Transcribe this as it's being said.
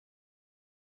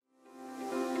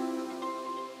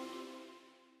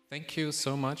Thank you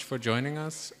so much for joining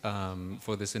us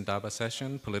for this Indaba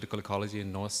session, Political Ecology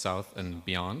in North, South, and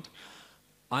Beyond.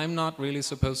 I'm not really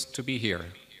supposed to be here,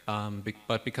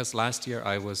 but because last year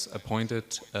I was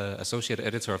appointed Associate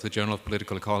Editor of the Journal of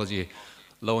Political Ecology,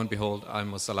 lo and behold, I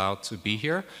was allowed to be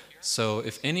here. So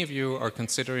if any of you are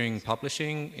considering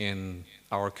publishing in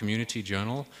our community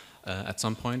journal, at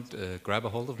some point, grab a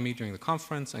hold of me during the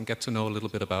conference and get to know a little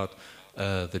bit about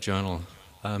the journal.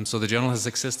 So the journal has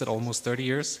existed almost 30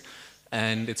 years,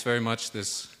 and it's very much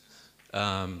this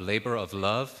labor of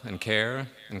love and care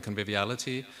and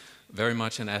conviviality, very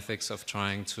much an ethics of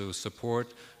trying to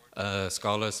support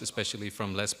scholars, especially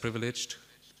from less privileged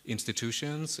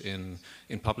institutions in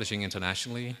publishing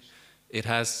internationally. It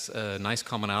has a nice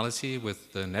commonality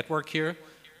with the network here.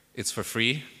 It's for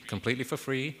free, completely for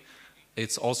free.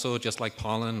 It's also, just like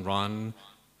POLLEN, run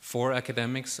for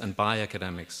academics and by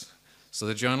academics. So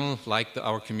the journal, like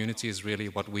our community, is really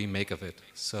what we make of it.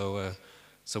 So,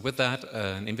 so with that,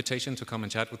 an invitation to come and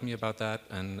chat with me about that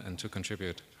and to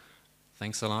contribute.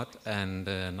 Thanks a lot, and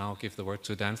now I'll give the word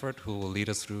to Danford, who will lead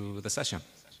us through the session.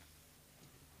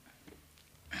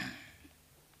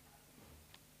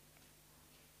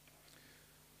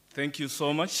 Thank you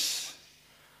so much.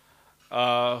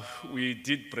 We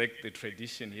did break the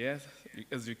tradition here.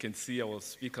 As you can see, our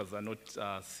speakers are not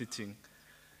sitting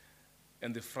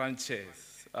in the front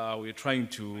chairs. We're trying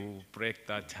to break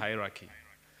that hierarchy.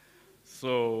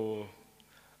 So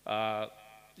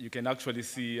you can actually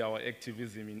see our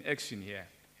activism in action here.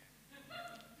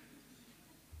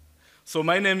 So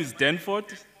my name is Danford,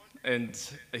 and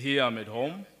here I'm at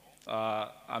home.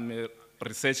 I'm a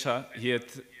researcher here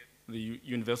at the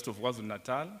University of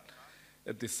KwaZulu-Natal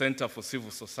at the Center for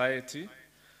Civil Society.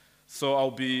 So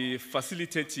I'll be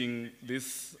facilitating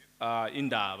this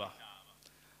Indaba,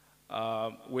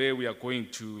 where we are going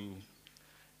to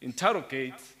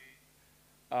interrogate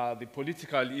the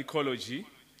political ecology,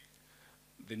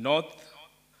 the North,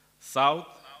 South,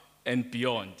 and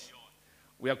beyond.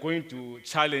 We are going to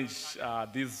challenge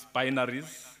these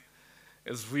binaries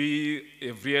as we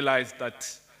have realized that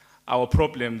our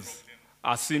problems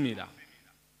are similar.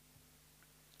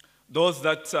 Those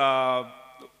that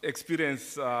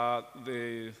experienced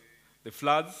the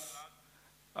floods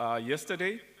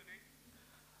yesterday,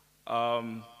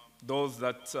 those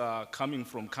that are coming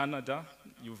from Canada,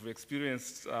 you've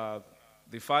experienced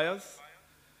the fires.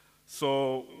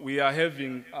 So we are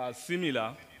having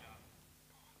similar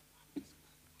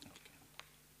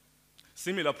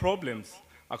problems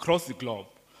across the globe.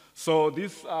 So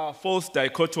this false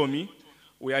dichotomy,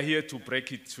 we are here to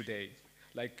break it today,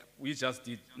 like we just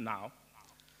did now.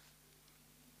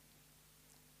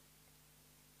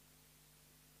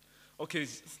 Okay,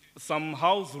 some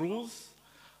house rules.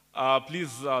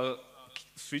 Please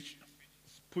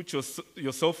put your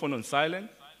cell phone on silent.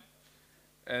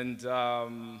 And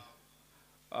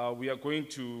we are going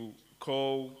to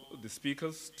call the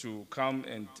speakers to come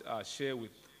and share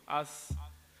with us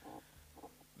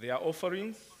their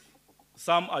offerings.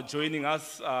 Some are joining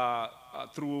us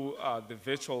through the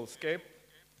virtual Skype.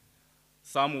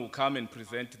 Some will come and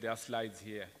present their slides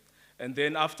here. And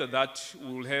then after that,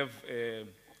 we'll have a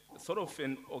sort of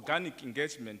an organic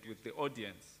engagement with the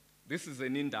audience. This is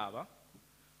an Indaba.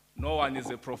 No one is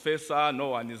a professor, no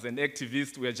one is an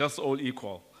activist, we're just all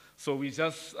equal. So we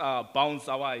just bounce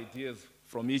our ideas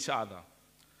from each other.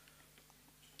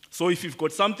 So if you've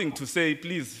got something to say,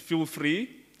 please feel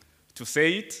free to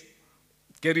say it,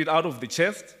 get it out of the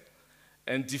chest.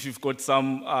 And if you've got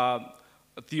some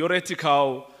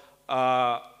theoretical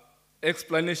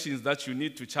explanations that you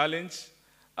need to challenge,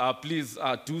 please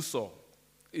do so.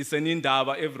 It's an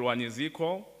Indaba, everyone is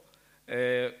equal.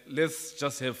 Let's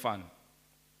just have fun.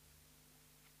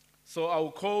 So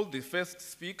I'll call the first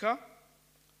speaker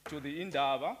to the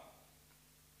Indaba,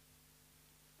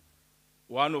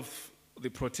 one of the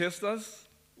protesters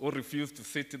who refused to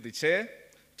sit in the chair,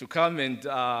 to come and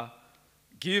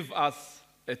give us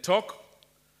a talk.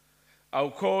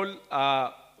 I'll call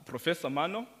Professor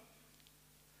Maano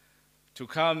to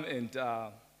come and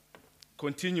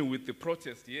continue with the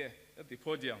protest here at the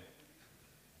podium.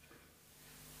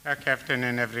 Good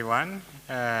afternoon, everyone.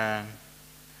 I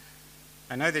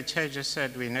know the chair just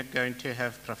said we're not going to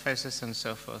have professors and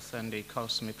so forth, and he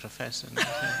calls me professor.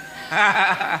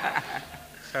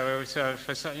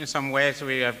 So in some ways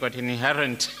we have got an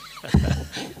inherent.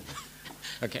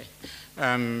 Okay,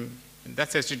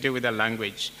 that has to do with the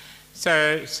language.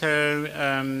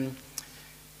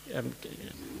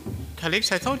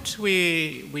 Colleagues, I thought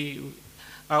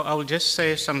I'll just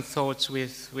say some thoughts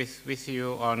with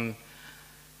you on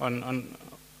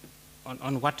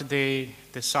what the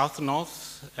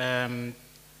South-North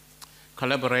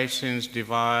collaborations,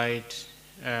 divide,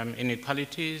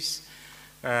 inequalities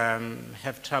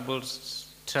have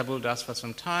troubled us for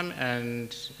some time,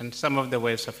 and some of the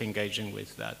ways of engaging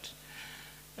with that.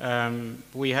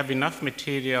 We have enough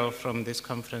material from this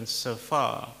conference so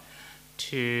far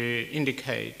to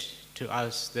indicate to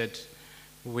us that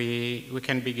we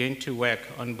can begin to work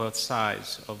on both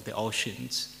sides of the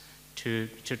oceans to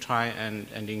try and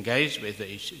engage with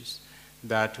the issues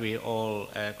that we all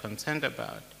are concerned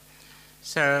about.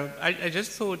 So I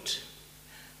just thought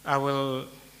I will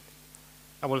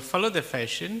follow the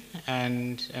fashion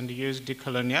and use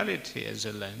decoloniality as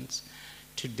a lens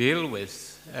to deal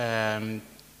with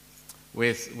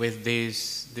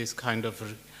these kind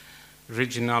of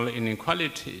regional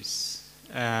inequalities.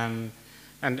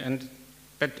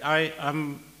 But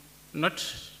I'm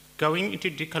not going into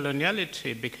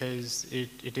decoloniality because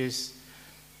it is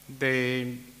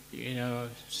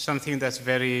something that's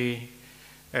very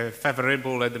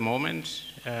favorable at the moment.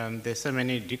 There's so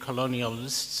many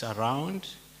decolonialists around,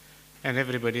 and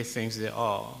everybody thinks they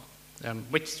are,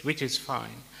 which is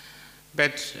fine.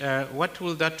 But what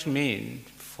will that mean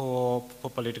for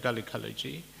political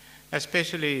ecology,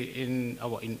 especially in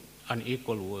our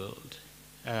unequal world,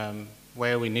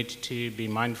 where we need to be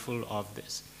mindful of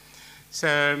this?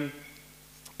 So,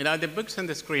 the books on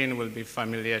the screen will be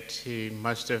familiar to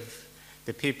most of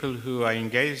the people who are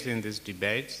engaged in these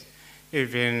debates,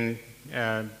 even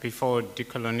before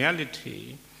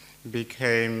decoloniality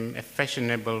became a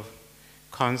fashionable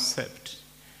concept.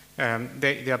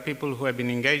 There are people who have been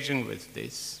engaging with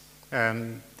this.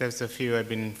 There's a few who have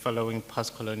been following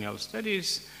post-colonial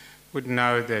studies would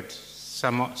know that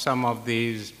some of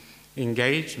these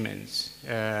engagements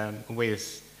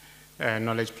with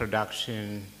knowledge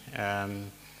production,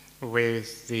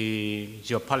 with the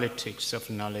geopolitics of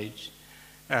knowledge,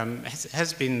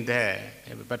 has been there,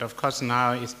 but of course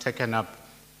now it's taken up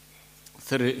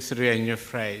through a new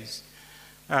phrase.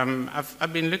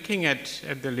 I've been looking at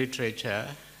the literature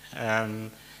to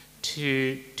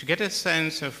get a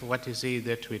sense of what is it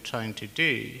that we're trying to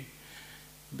do,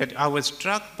 but I was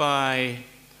struck by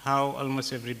how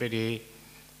almost everybody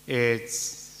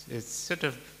is sort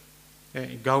of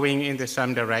going in the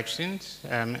same directions.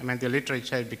 The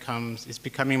literature is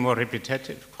becoming more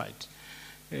repetitive quite.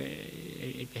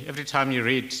 Every time you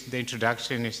read the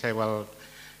introduction, you say, well,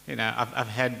 I've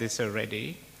had this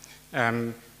already.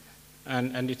 And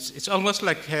it's almost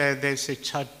like there's a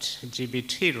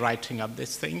ChatGPT writing up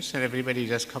these things and everybody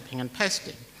just copying and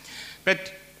pasting.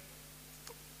 But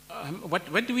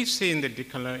what do we see in the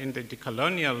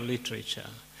decolonial literature?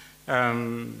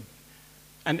 And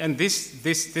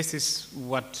this is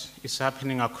what is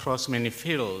happening across many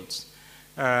fields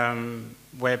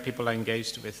where people are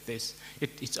engaged with this.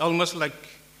 It's almost like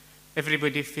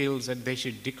everybody feels that they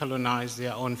should decolonize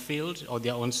their own field or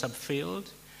their own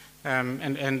subfield,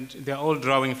 and they're all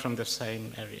drawing from the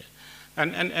same area.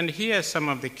 And here are some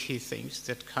of the key things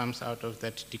that comes out of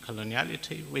that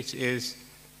decoloniality, which is,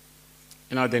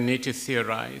 the need to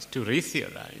theorize, to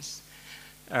re-theorize.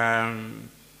 And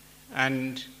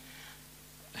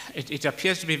it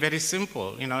appears to be very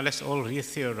simple, let's all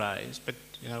re-theorize, but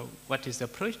what is the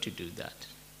approach to do that?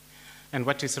 And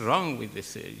what is wrong with the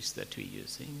theories that we're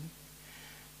using?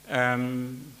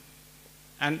 And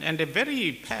a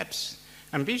very, perhaps,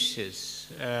 ambitious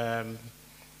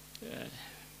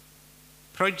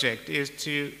project is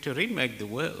to remake the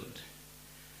world.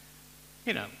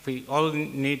 We all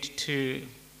need to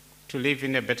live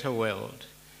in a better world,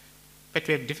 but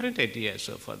we have different ideas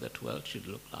of what that world should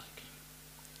look like.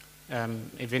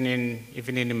 Even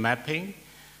in mapping,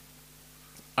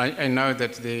 I know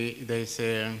that there's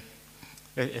a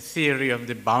theory of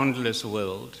the boundless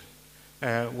world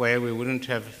where we wouldn't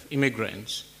have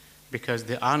immigrants because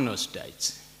there are no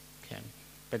states. Okay?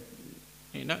 But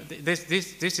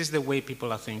this is the way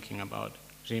people are thinking about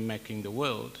remaking the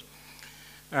world,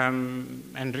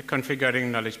 and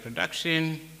reconfiguring knowledge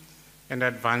production and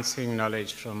advancing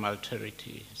knowledge from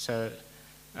alterity. So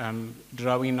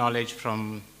drawing knowledge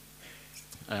from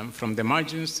the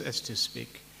margins, as to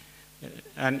speak.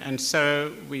 And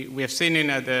so we have seen in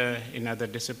other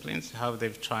disciplines how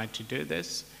they've tried to do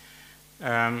this.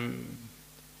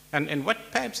 And what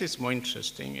perhaps is more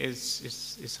interesting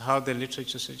is how the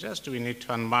literature suggests we need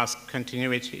to unmask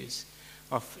continuities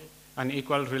of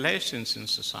unequal relations in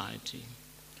society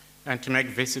and to make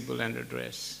visible and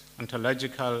address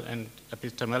ontological and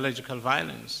epistemological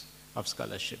violence of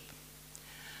scholarship.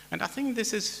 And I think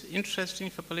this is interesting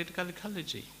for political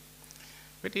ecology.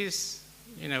 What is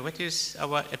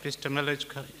our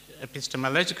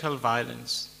epistemological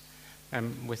violence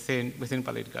within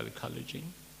political ecology?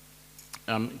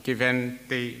 given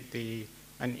the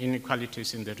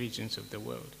inequalities in the regions of the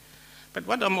world. But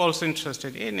what I'm also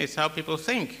interested in is how people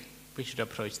think we should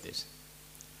approach this.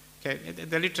 Okay,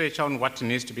 the literature on what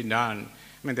needs to be done,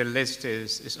 I mean, the list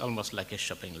is almost like a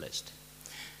shopping list.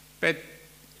 But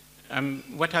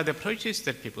what are the approaches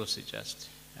that people suggest,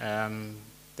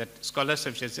 that scholars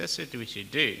have suggested we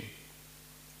should do?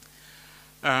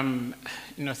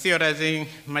 Theorizing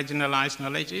marginalized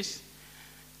knowledges.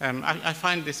 I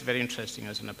find this very interesting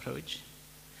as an approach.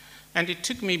 And it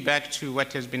took me back to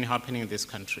what has been happening in this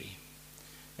country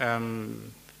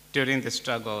during the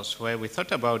struggles where we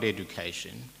thought about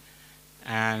education,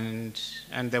 and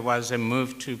there was a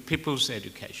move to people's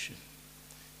education.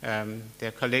 There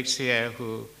are colleagues here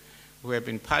who have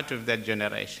been part of that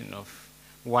generation of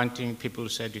wanting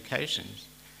people's educations,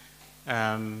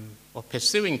 or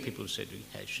pursuing people's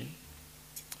education,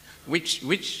 which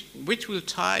will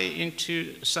tie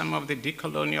into some of the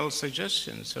decolonial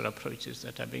suggestions or approaches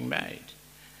that are being made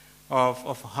of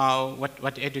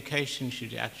what education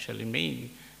should actually mean,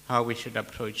 how we should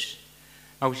approach,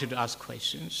 how we should ask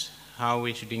questions, how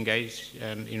we should engage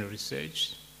in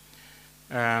research.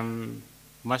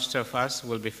 Most of us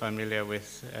will be familiar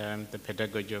with the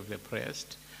pedagogy of the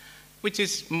oppressed, which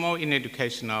is more in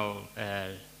educational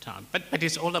terms, but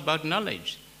it's all about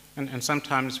knowledge. And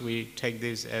sometimes we take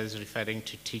this as referring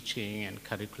to teaching and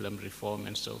curriculum reform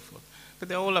and so forth. But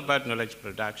they're all about knowledge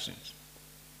productions.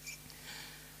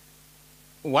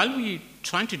 While we're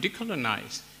trying to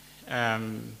decolonize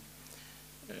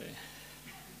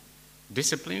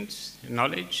disciplines,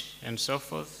 knowledge, and so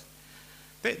forth,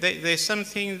 there's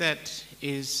something that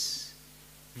is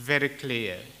very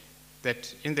clear,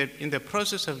 that in the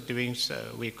process of doing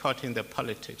so, we're caught in the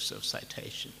politics of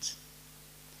citations.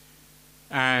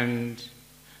 And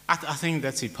I think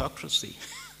that's hypocrisy.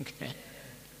 Okay.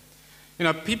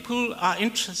 People are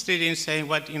interested in saying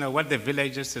what the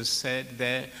villagers have said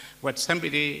there, what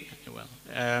somebody,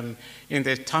 in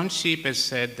the township has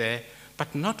said there,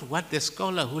 but not what the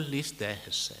scholar who lives there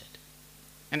has said.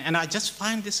 And I just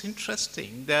find this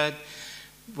interesting, that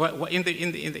in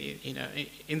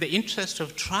the interest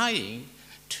of trying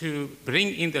to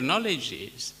bring in the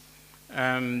knowledges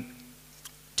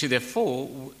to the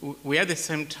fore, we at the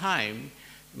same time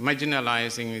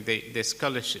marginalizing the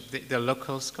scholarship, the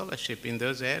local scholarship in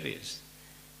those areas.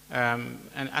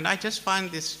 And I just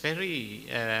find this very,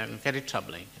 very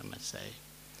troubling, I must say.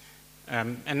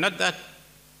 And not that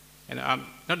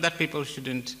people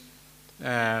shouldn't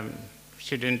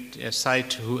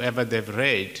cite whoever they've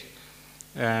read,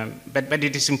 but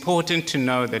it is important to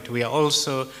know that we are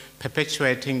also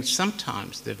perpetuating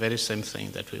sometimes the very same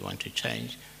thing that we want to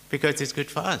change, because it's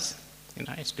good for us.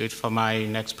 It's good for my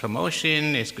next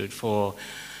promotion, it's good for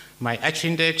my H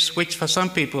index, which for some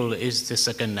people is the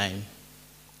second name.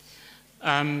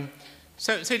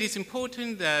 So it is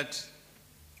important that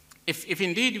if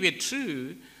indeed we are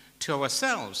true to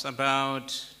ourselves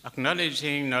about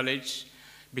acknowledging knowledge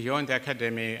beyond the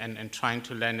academy and trying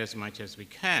to learn as much as we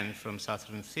can from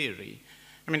Southern theory,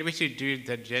 we should do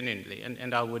that genuinely.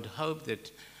 And I would hope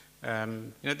that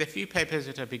the few papers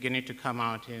that are beginning to come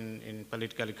out in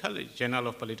Political Ecology, Journal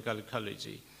of Political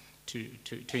Ecology, to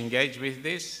engage with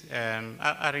this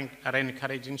are an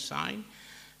encouraging sign.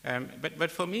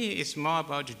 But for me, it's more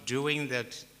about doing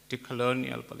that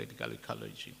decolonial political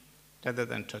ecology rather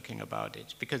than talking about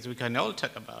it, because we can all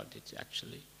talk about it,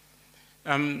 actually.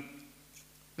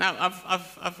 Now,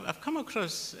 I've come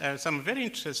across some very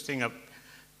interesting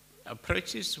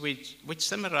approaches which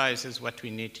summarizes what we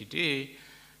need to do.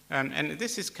 And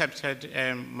this is captured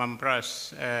in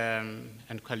Mambra's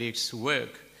and colleagues'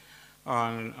 work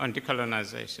on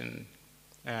decolonization.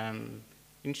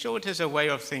 In short, as a way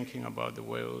of thinking about the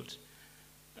world,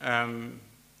 and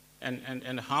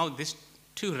how these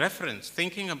two reference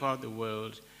thinking about the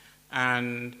world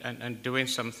and doing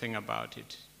something about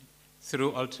it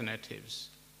through alternatives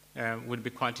would be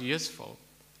quite useful.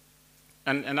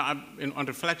 And on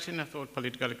reflection, I thought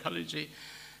political ecology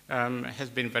has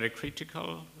been very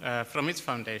critical from its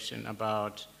foundation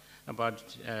about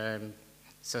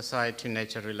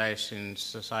society-nature relations,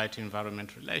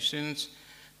 society-environment relations.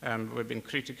 We've been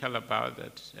critical about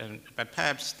that, but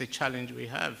perhaps the challenge we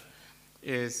have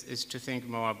is to think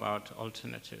more about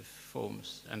alternative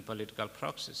forms and political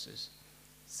processes.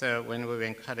 So when we were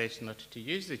encouraged not to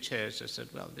use the chairs, I said,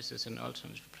 well, this is an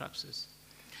alternative praxis.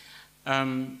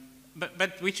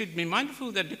 But we should be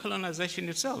mindful that decolonization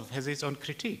itself has its own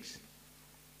critiques.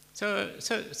 So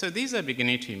these are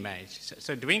beginning to emerge.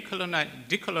 So doing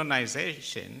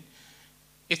decolonization,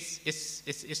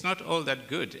 it's not all that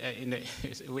good.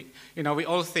 We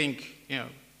all think,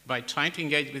 by trying to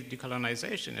engage with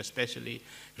decolonization, especially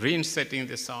reinserting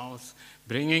the South,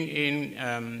 bringing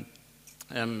in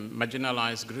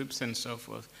marginalized groups and so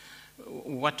forth,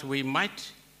 what we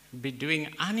might be doing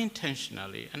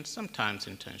unintentionally and sometimes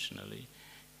intentionally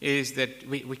is that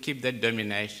we keep that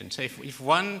domination. So if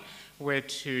one were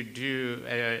to do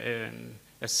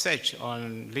a search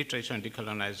on literature on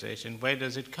decolonization, where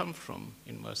does it come from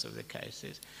in most of the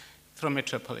cases? From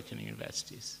metropolitan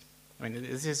universities. I mean,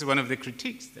 this is one of the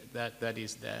critiques that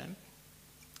is there.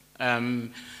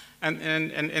 And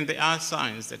there are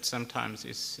signs that sometimes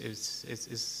it's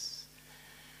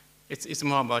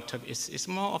more about, it's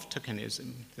more of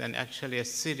tokenism than actually a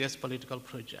serious political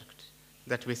project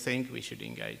that we think we should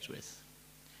engage with.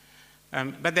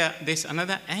 But there's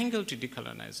another angle to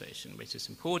decolonization which is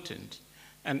important.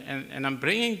 And I'm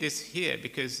bringing this here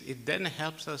because it then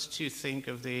helps us to think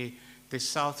of the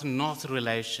South-North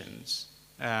relations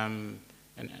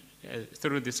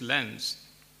through this lens.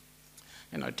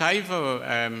 You know,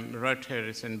 Taivo wrote a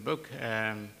recent book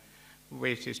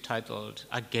which is titled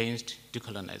Against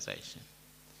Decolonization.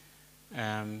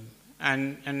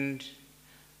 And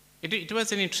it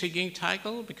was an intriguing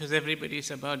title because everybody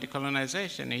is about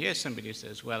decolonization. And here somebody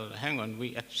says, well, hang on,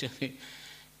 we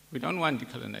don't want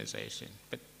decolonization.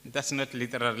 But that's not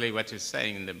literally what he's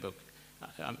saying in the book.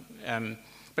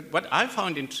 But what I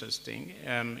found interesting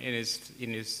in his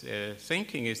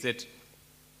thinking is that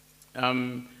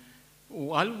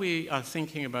while we are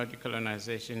thinking about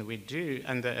decolonization, we do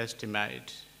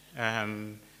underestimate,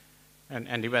 and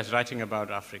he was writing about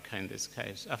Africa in this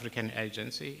case, African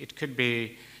agency. It could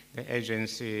be the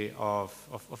agency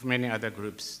of many other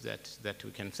groups that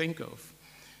we can think of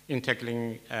in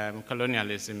tackling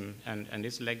colonialism and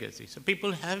its legacy. So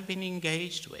people have been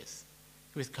engaged with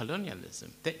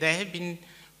colonialism. There have been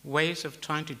ways of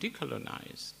trying to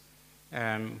decolonize.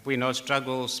 We know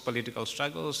political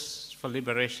struggles for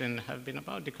liberation have been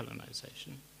about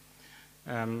decolonization.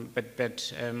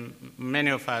 But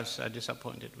many of us are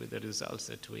disappointed with the results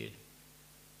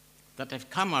that have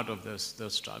come out of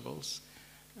those struggles,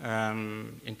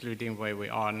 including where we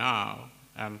are now.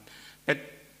 But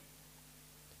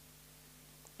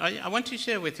I want to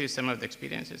share with you some of the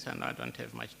experiences, and I don't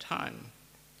have much time,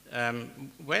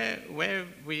 where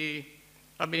we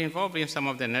have been involved in some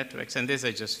of the networks, and these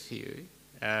are just few.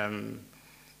 And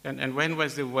when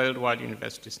was the Worldwide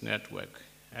Universities Network,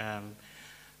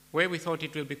 where we thought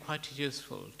it would be quite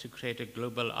useful to create a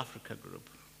global Africa group.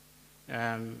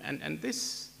 And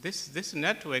this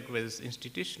network was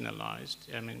institutionalized.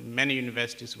 I mean, many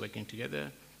universities working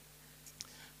together,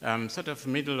 sort of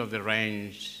middle of the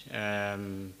range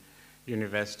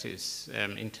universities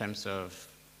in terms of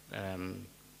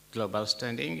global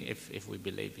standing, if we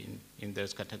believe in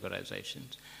those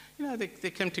categorizations. You know, they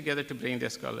came together to bring their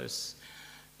scholars.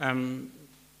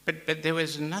 But there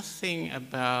was nothing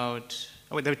about,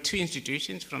 there were two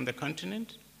institutions from the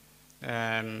continent,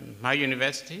 my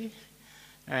university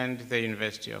and the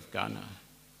University of Ghana.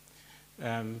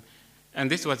 And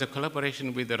this was a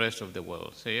collaboration with the rest of the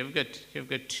world. So you've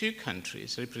got two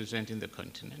countries representing the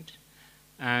continent,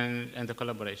 and the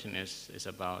collaboration is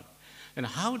about, and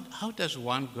how does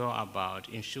one go about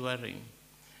ensuring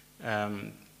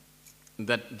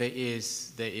that there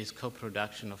is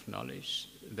co-production of knowledge,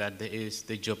 that there is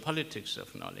the geopolitics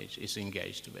of knowledge is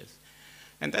engaged with.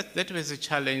 And that was a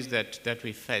challenge that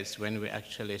we faced when we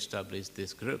actually established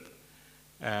this group.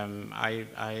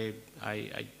 I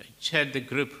chaired the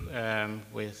group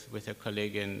with a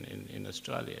colleague in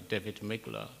Australia, David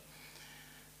Mikler.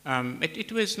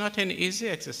 It was not an easy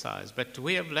exercise, but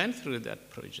we have learned through that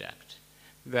project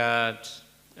that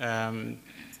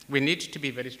we need to be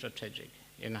very strategic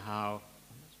in how,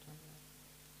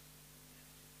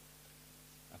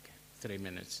 3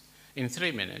 minutes. In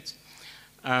 3 minutes,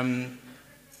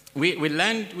 we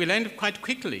learned quite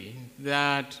quickly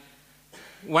that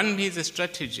one needs a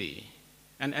strategy,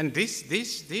 and this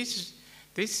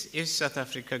is South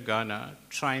Africa, Ghana,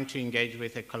 trying to engage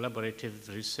with a collaborative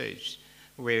research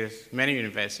with many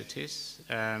universities,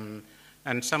 and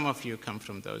some of you come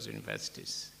from those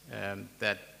universities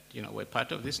that were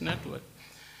part of this network,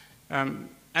 and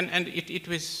it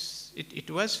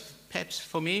was perhaps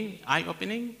for me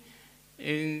eye-opening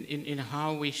in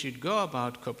how we should go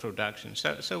about co-production.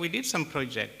 So we did some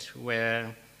project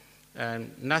where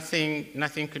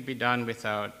nothing could be done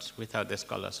without the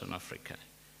scholars on Africa,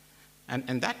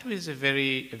 and that was a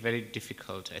very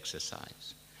difficult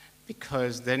exercise,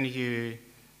 because then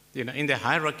in the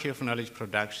hierarchy of knowledge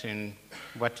production,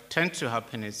 what tends to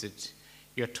happen is that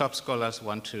your top scholars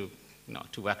want to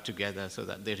work together so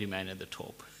that they remain at the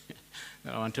top.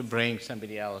 I want to bring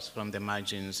somebody else from the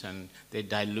margins, and they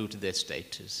dilute their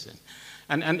status.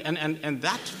 And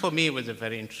that, for me, was a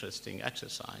very interesting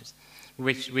exercise,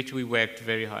 which we worked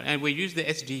very hard. And we used the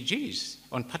SDGs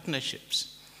on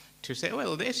partnerships to say,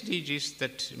 well, the SDGs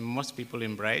that most people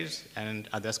embrace and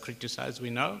others criticize, we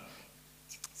know,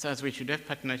 says we should have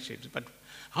partnerships. But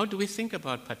how do we think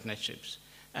about partnerships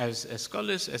as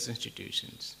scholars, as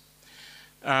institutions?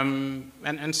 So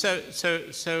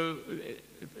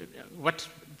what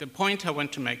the point I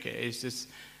want to make is this: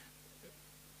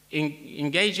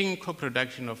 engaging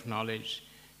co-production of knowledge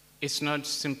is not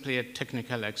simply a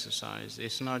technical exercise.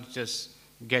 It's not just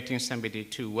getting somebody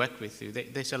to work with you.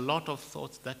 There's a lot of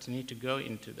thoughts that need to go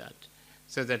into that,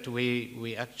 so that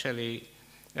we actually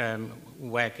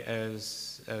work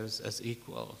as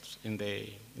equals in the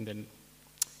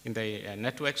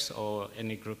networks or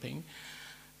any grouping.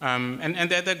 And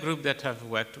the other group that I've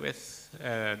worked with,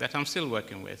 that I'm still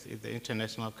working with, is the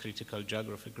International Critical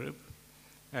Geography Group,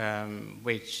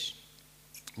 which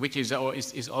is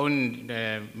its own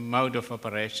mode of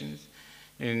operations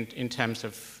in terms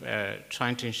of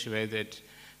trying to ensure that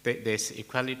there's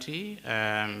equality.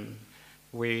 I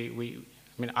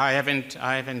mean, I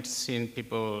haven't seen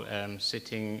people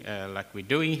sitting like we're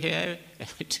doing here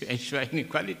to ensure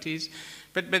inequalities,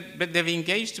 but they've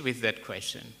engaged with that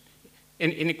question.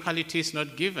 Inequality is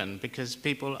not given because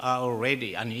people are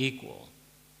already unequal,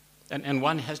 and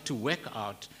one has to work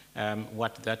out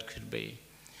what that could be.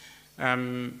 I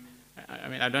mean,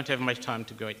 I don't have much time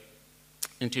to go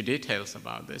into details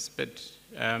about this, but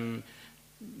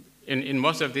in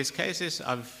most of these cases,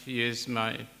 I've used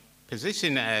my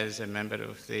position as a member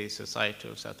of the Society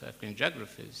of South African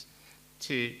Geographers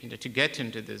to get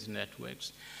into these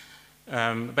networks,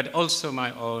 but also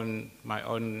my own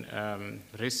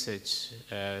research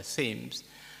themes.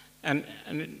 And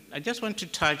I just want to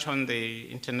touch on the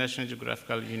International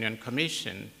Geographical Union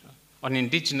Commission on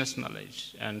indigenous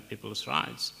knowledge and people's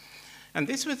rights. And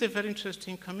this was a very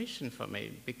interesting commission for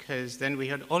me, because then we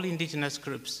had all indigenous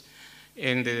groups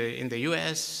in the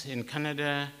US, in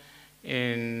Canada,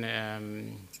 in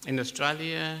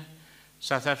Australia,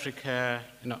 South Africa,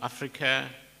 Africa.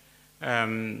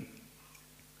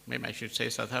 Maybe I should say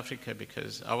South Africa,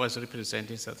 because I was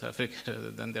representing South Africa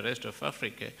rather than the rest of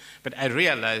Africa. But I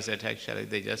realized that actually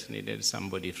they just needed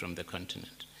somebody from the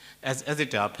continent, as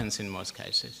it happens in most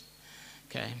cases.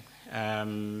 Okay,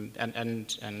 and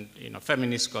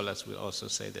feminist scholars will also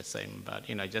say the same about,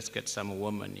 just get some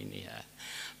woman in here.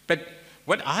 But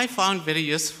what I found very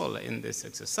useful in this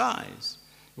exercise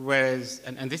was,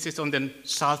 and this is on the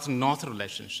South-North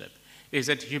relationship, is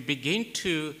that you begin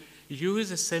to use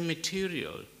the same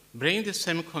material, bring the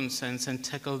same concerns, and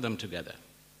tackle them together.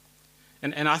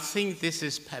 And I think this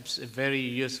is perhaps a very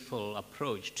useful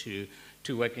approach to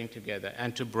working together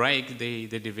and to break the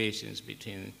divisions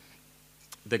between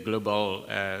the global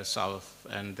South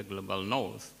and the global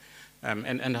North,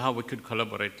 and how we could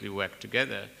collaboratively work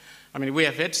together. I mean, we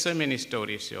have had so many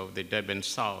stories of the Durban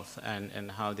South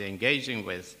and how they're engaging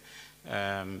with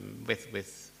the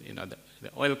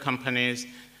oil companies,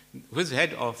 whose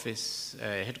headquarters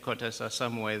are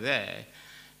somewhere there,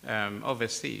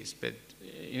 overseas. But,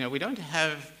 we don't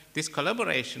have this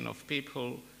collaboration of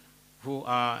people who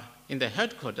are in the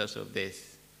headquarters of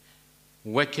this,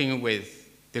 working with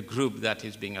the group that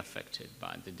is being affected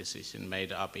by the decision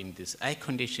made up in these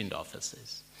air-conditioned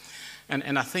offices.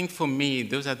 And I think for me,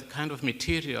 those are the kind of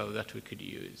material that we could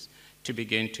use to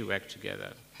begin to work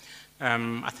together.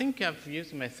 I think I've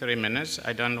used my 3 minutes.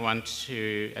 I don't want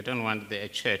the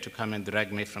chair to come and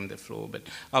drag me from the floor, but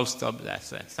I'll stop there.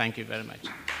 So thank you very much.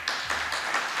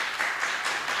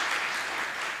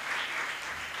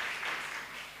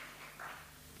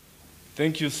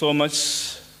 Thank you so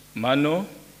much, Maano,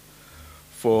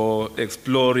 for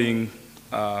exploring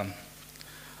the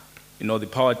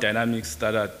power dynamics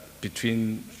that are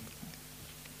between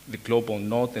the global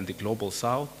North and the global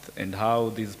South, and how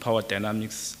these power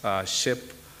dynamics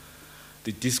shape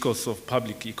the discourse of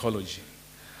public ecology.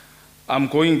 I'm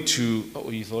going to,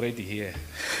 he's already here.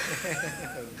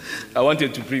 I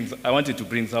wanted to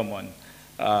bring someone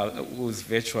who's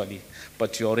virtually,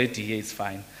 but you're already here, it's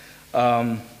fine.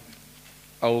 I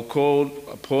will call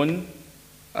upon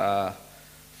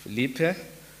Felipe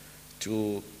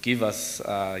to give us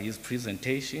his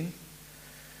presentation.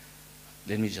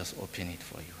 Let me just open it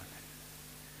for you.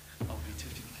 I'll be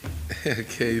taking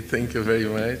Okay, thank you very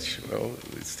much. Well,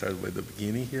 let's start by the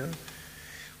beginning here.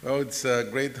 Well, it's a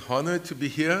great honor to be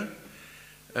here.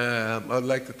 I'd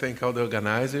like to thank all the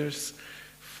organizers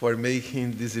for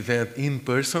making this event in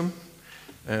person,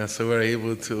 so we're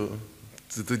able to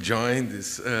join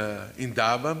this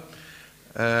Indaba.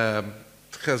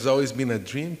 has always been a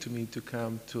dream to me to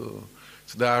come to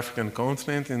the African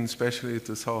continent, and especially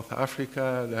to South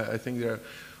Africa. I think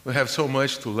we have so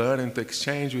much to learn and to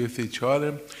exchange with each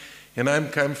other. And I'm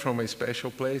coming from a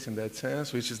special place in that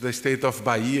sense, which is the state of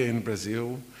Bahia in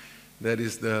Brazil. That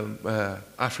is the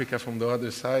Africa from the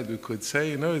other side, we could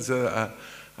say. You know, it's a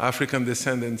African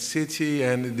descendant city,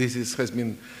 and this has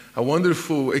been a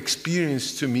wonderful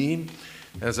experience to me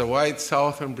as a white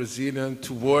Southern Brazilian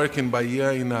to work in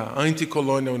Bahia in an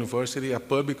anti-colonial university, a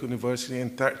public university,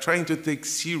 and trying to take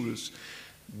serious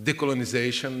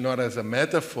decolonization, not as a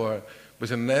metaphor,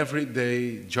 but an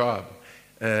everyday job.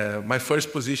 My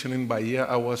first position in Bahia,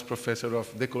 I was professor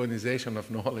of decolonization of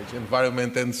knowledge,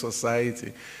 environment and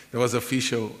society. That was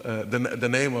official, the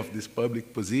name of this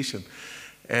public position.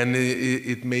 And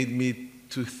it made me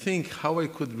to think how I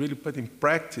could really put in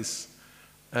practice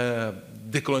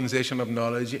decolonization of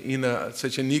knowledge in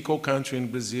such an equal country in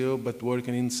Brazil, but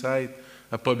working inside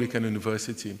a public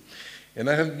university. And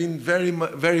I have been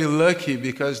very lucky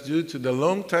because due to the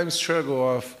long time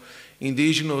struggle of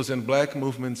indigenous and black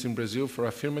movements in Brazil for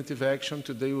affirmative action,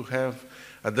 today we have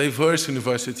a diverse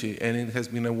university, and it has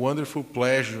been a wonderful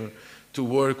pleasure to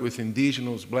work with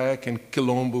indigenous, black, and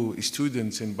Quilombo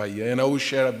students in Bahia. And I will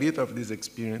share a bit of this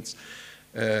experience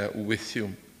with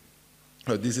you.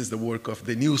 This is the work of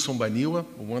Denilson Baniwa,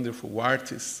 a wonderful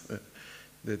artist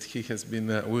that he has been,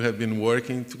 we have been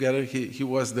working together. He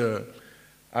was the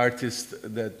artist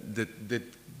that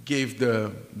gave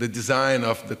the design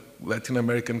of the Latin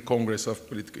American Congress of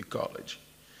Political Ecology.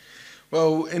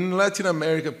 Well, in Latin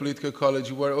America Political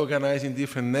Ecology, we're organizing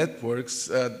different networks.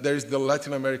 There's the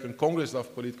Latin American Congress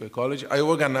of Political Ecology. I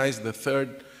organized the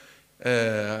third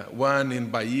one in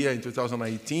Bahia in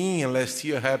 2018, and last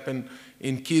year happened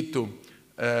in Quito,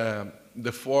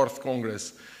 the fourth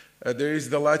Congress. There is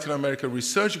the Latin America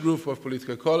Research Group of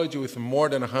Political Ecology with more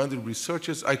than 100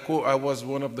 researchers. I was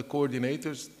one of the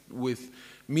coordinators with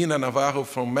Mina Navarro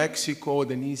from Mexico,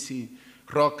 Denise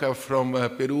Roca from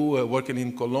Peru, working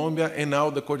in Colombia, and now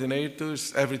the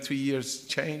coordinators every 3 years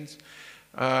change.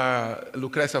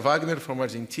 Lucrecia Wagner from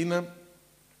Argentina,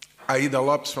 Aida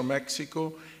Lopes from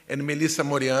Mexico, and Melissa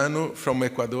Moriano from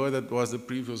Ecuador, that was the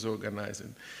previous organizer.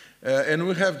 And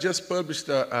we have just published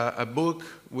a book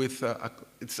with,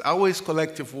 it's always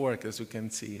collective work, as you can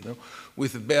see, you know,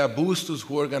 with Bea Bustos,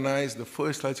 who organized the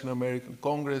first Latin American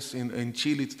Congress in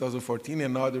Chile 2014,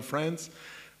 and other friends,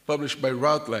 published by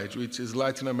Routledge, which is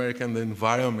Latin America and the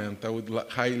Environment. I would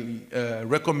highly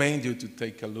recommend you to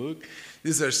take a look.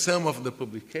 These are some of the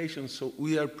publications, so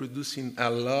we are producing a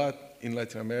lot in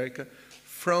Latin America,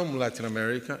 from Latin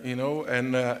America, you know,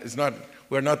 and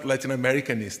we're not Latin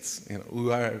Americanists, you know,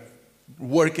 we are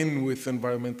working with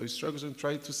environmental struggles and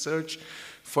try to search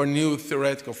for new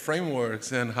theoretical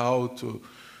frameworks and how to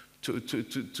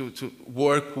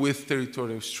work with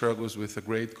territorial struggles with a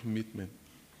great commitment.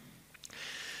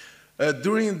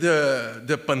 During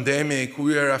the pandemic,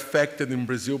 we are affected in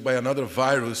Brazil by another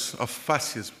virus of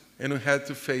fascism, and we had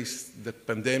to face the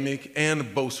pandemic and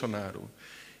Bolsonaro.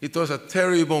 It was a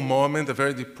terrible moment, a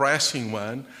very depressing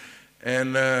one,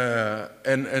 and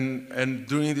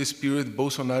during this period,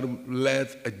 Bolsonaro led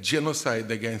a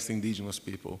genocide against indigenous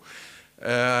people.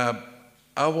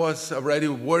 I was already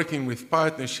working with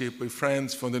partnership with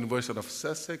friends from the University of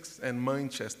Sussex and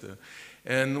Manchester.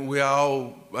 And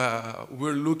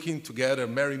we're looking together,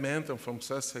 Mary Manton from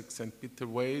Sussex and Peter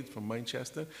Wade from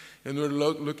Manchester, and we're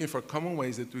looking for common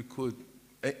ways that we could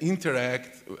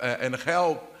interact and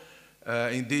help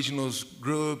indigenous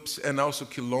groups and also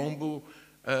Quilombo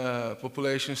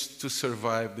populations to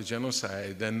survive the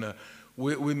genocide. And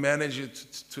we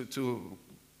managed to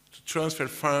transfer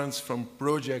funds from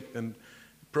project and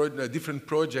different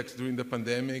projects during the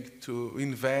pandemic to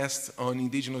invest on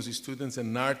indigenous students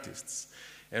and artists.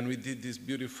 And we did this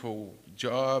beautiful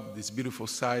job, this beautiful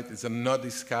site. It's a Not the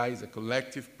Sky, it's a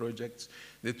collective project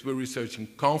that we're researching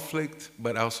conflict,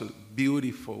 but also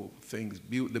beautiful things,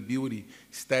 the beauty,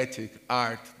 static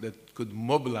art that could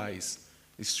mobilize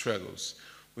the struggles.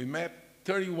 We mapped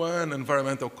 31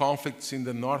 environmental conflicts in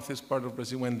the northeast part of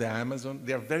Brazil and the Amazon.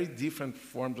 They are very different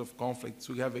forms of conflicts.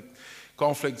 We have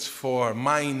conflicts for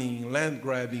mining, land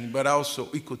grabbing, but also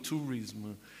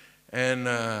ecotourism and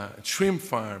shrimp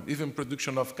farm, even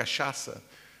production of cachaça,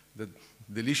 the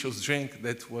delicious drink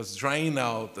that was drying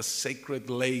out a sacred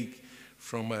lake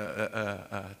from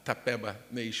Tapeba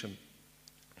nation.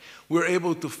 We were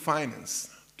able to finance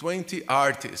 20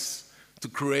 artists to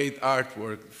create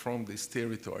artwork from these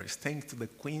territories, thanks to the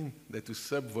Queen that we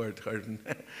subvert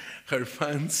her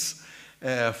funds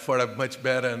for a much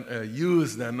better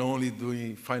use than only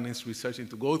doing finance research and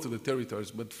to go to the territories,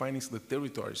 but finance the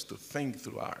territories to think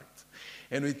through art.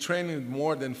 And we trained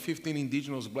more than 15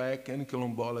 indigenous black and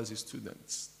quilombolas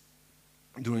students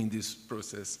during this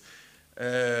process.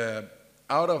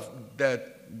 Out of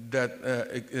that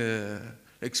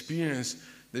experience,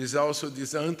 there is also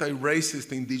this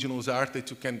anti-racist indigenous art that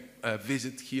you can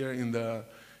visit here in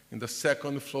the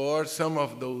second floor. Some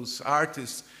of those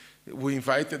artists, we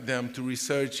invited them to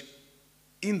research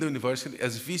in the university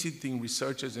as visiting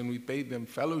researchers, and we paid them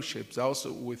fellowships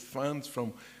also with funds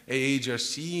from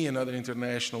AHRC and other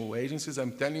international agencies.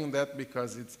 I'm telling you that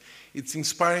because it's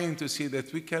inspiring to see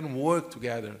that we can work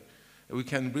together. We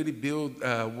can really build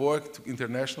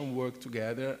international work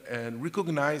together, and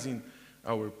recognizing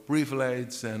our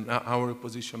privilege and our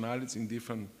positionalities in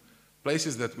different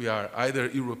places that we are, either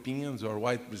Europeans or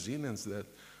white Brazilians, that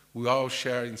we all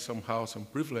share in somehow some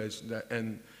privilege,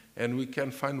 and we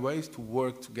can find ways to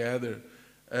work together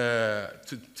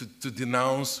to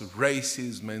denounce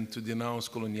racism and to denounce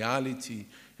coloniality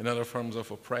and other forms of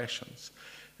oppressions.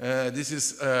 This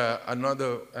is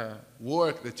another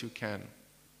work that you can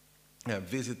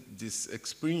visit, this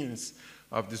experience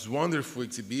of this wonderful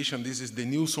exhibition. This is the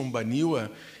Nilson Baniwa.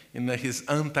 In his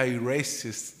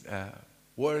anti-racist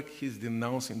work, he's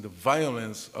denouncing the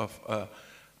violence of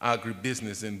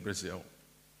agribusiness in Brazil.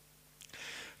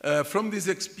 From this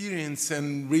experience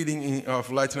and reading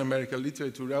of Latin American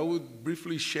literature, I would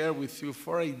briefly share with you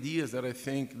 4 ideas that I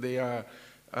think they are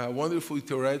wonderful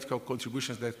theoretical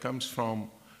contributions that comes from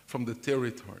the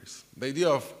territories. The idea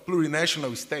of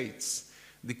plurinational states,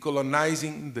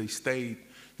 decolonizing the state.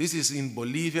 This is in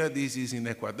Bolivia, this is in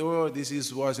Ecuador,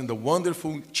 was in the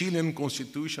wonderful Chilean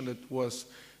constitution that was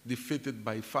defeated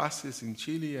by fascists in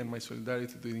Chile, and my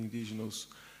solidarity to the indigenous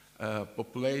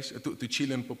population, to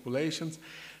Chilean populations.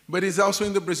 But it's also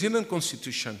in the Brazilian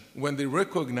constitution, when they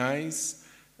recognize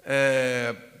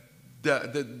that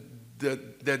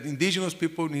indigenous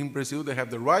people in Brazil, they have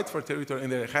the right for territory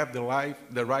and they have the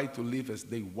right to live as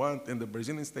they want, and the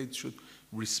Brazilian state should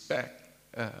respect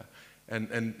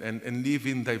and live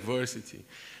in diversity.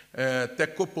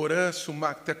 Tecoporã,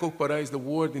 Sumac, Tecoporã is the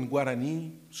word in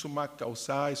Guarani, Sumac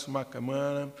Calçai, Sumac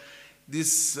Camana.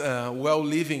 This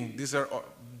well-living, these are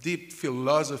deep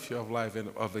philosophy of life and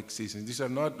of existence. These are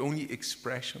not only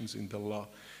expressions in the law.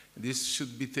 This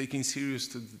should be taken serious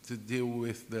to deal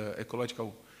with the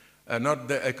ecological, not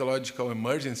the ecological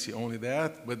emergency, only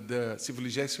that, but the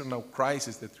civilizational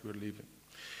crisis that we're living.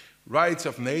 Rights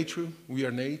of nature, we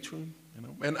are nature, you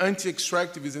know, and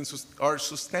anti-extractivism or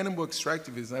sustainable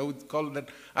extractivism, I would call that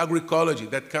agroecology,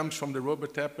 that comes from the rubber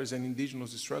tappers and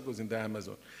indigenous struggles in the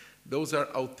Amazon. Those are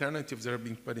alternatives that are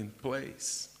being put in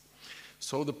place.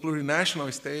 So the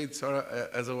plurinational states are,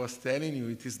 as I was telling you,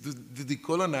 it is the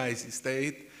decolonized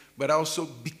state, but also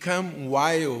become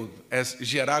wild, as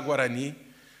Gerá Guarani,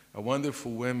 a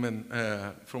wonderful woman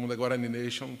from the Guarani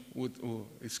nation, who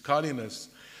is calling us,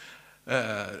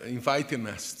 inviting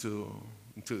us to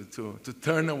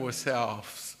turn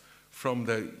ourselves from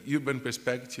the urban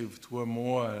perspective to a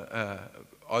more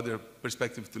other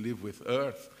perspective to live with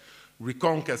Earth.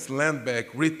 Reconquest, land back,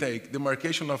 retake,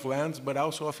 demarcation of lands, but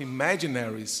also of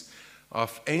imaginaries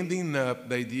of ending up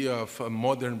the idea of a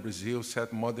modern Brazil,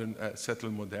 settled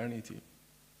modernity.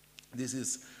 This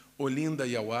is Olinda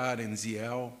Yawar and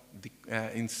Ziel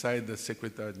inside the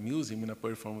Secretariat Museum in a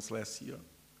performance last year.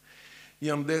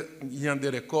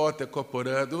 Yanderecó,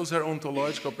 Tecoporã, those are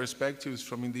ontological perspectives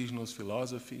from indigenous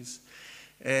philosophies.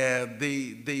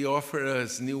 They offer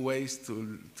us new ways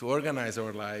to organize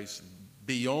our lives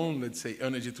beyond, let's say,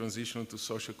 energy transition to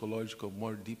socio-ecological,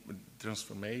 more deep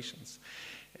transformations.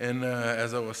 And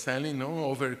as I was saying,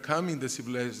 overcoming the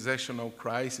civilizational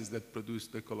crisis that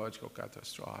produced the ecological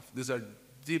catastrophe. These are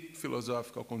deep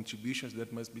philosophical contributions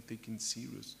that must be taken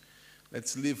serious.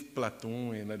 Let's leave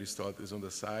Plato and Aristotle on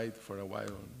the side for a while.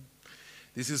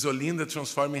 This is Olinda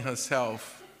transforming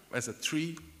herself as a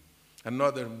tree.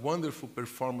 Another wonderful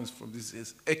performance from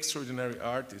this extraordinary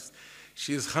artist.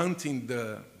 She is hunting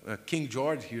the King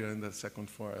George here in the second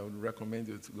floor. I would recommend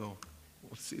you to go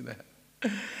see that.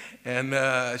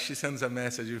 And she sends a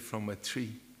message from a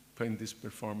tree in this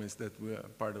performance that we are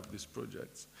part of this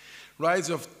project. Rise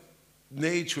of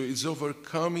nature is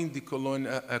overcoming the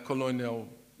colonial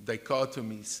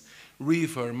dichotomies.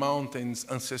 River, mountains,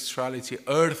 ancestrality,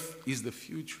 earth is the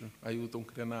future, Ailton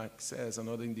Krenak says,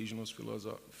 another indigenous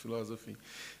philosophy.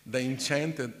 The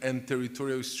enchanted and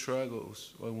territorial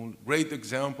struggles. One great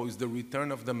example is the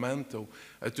return of the mantle,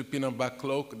 a Tupinambá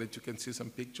cloak that you can see some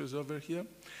pictures over here.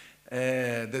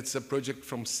 That's a project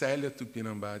from Célia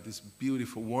Tupinambá, this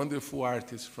beautiful, wonderful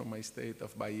artist from my state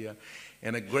of Bahia.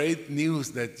 And a great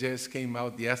news that just came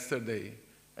out yesterday,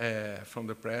 from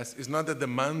the press. It's not that the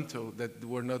mantle that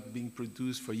were not being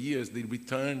produced for years, they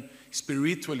return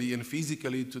spiritually and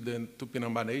physically to the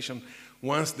Tupinamba nation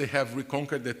once they have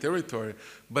reconquered the territory.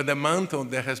 But the mantle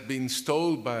that has been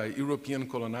stolen by European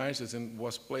colonizers and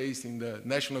was placed in the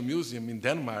National Museum in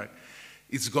Denmark,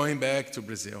 it's going back to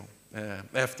Brazil.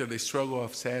 After the struggle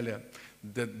of Celia,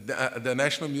 the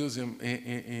National Museum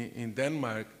in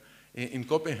Denmark, in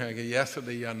Copenhagen,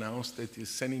 yesterday announced that it's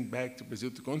sending back to Brazil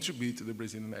to contribute to the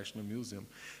Brazilian National Museum.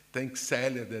 Thanks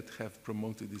Celia that have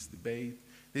promoted this debate.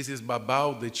 This is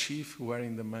Babao, the chief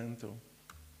wearing the mantle.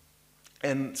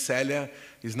 And Celia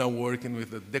is now working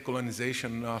with the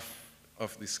decolonization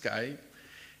of the sky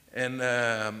and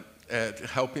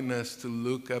helping us to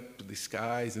look up to the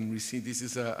skies and receive. This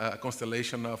is a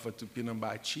constellation of a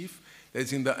Tupinamba chief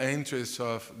that's in the entrance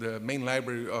of the main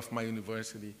library of my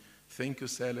university. Thank you,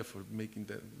 Celia, for making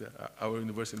our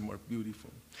university more beautiful.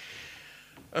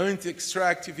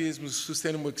 Anti-extractivism,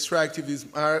 sustainable extractivism,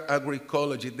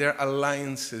 agroecology, there are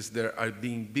alliances that are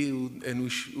being built, and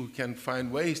we can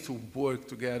find ways to work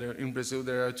together. In Brazil,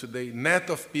 there are today Net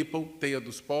of People, Teia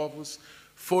dos Povos,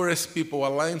 Forest People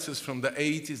alliances from the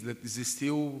 80s that is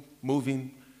still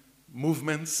moving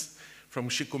movements, from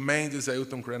Chico Mendes,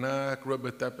 Ailton Krenak,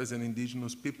 Robert Tappers, and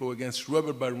indigenous people against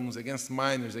rubber barons, against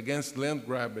miners, against land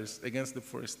grabbers, against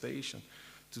deforestation,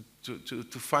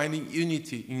 to finding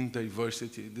unity in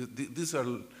diversity. These are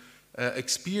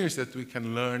experiences that we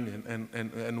can learn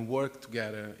and work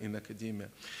together in academia.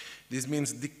 This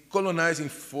means decolonizing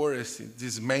forests,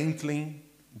 dismantling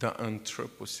the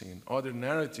Anthropocene. Other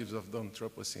narratives of the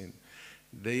Anthropocene,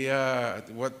 they are,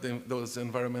 what those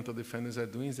environmental defenders are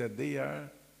doing is that they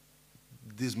are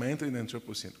dismantling the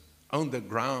Anthropocene on the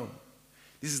ground.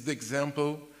 This is the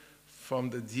example from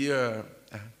the dear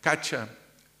Katia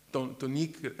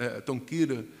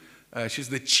Tonquira. She's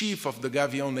the chief of the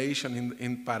Gavião Nation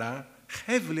in Pará,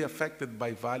 heavily affected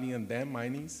by valley and dam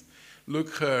minings.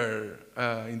 Look, her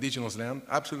indigenous land,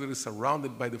 absolutely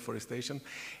surrounded by deforestation.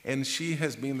 And she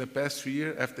has been the past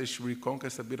year, after she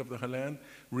reconquers a bit of her land,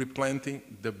 replanting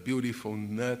the beautiful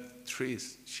nut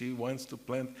trees. She wants to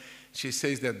plant. She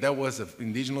says that that was an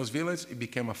indigenous village, it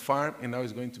became a farm, and now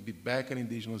it's going to be back an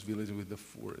indigenous village with the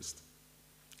forest.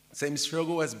 Same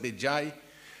struggle as Bejai,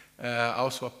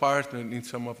 also a partner in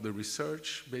some of the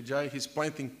research. Bejai, he's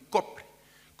planting copre.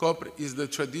 Copre is the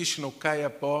traditional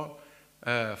Kayapó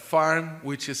farm,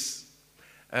 which is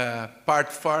part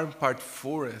farm, part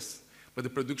forest. But the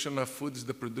production of food is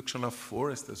the production of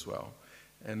forest as well.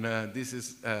 And this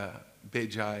is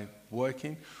Bejai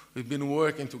working. We've been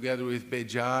working together with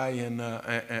Bejai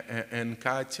and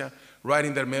Katia,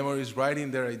 writing their memories,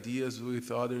 writing their ideas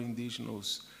with other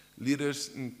indigenous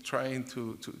leaders, and trying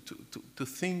to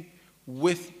think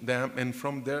with them and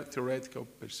from their theoretical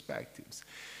perspectives.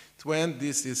 To end,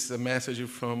 this is a message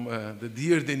from the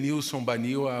dear Denilson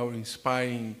Banil, our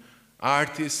inspiring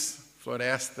artist,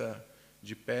 Floresta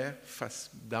de Pé,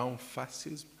 Down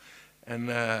Fascism.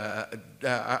 And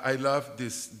I love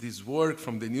this work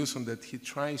from Denilson that he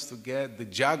tries to get the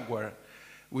jaguar,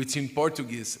 which in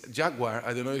Portuguese, jaguar,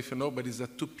 I don't know if you know, but it's a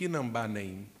Tupinamba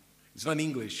name. It's not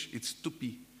English, it's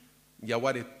Tupi,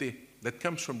 Yawarete, that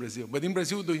comes from Brazil. But in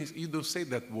Brazil, you don't say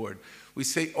that word. We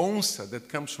say onça, that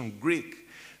comes from Greek.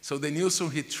 So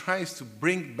Denilson, he tries to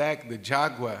bring back the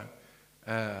jaguar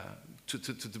to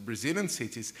the Brazilian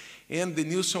cities. And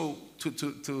Denilson,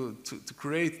 to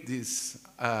create this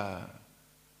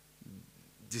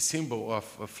symbol of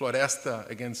Floresta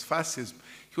against fascism,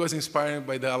 he was inspired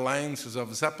by the alliances of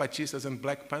Zapatistas and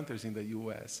Black Panthers in the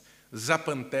US.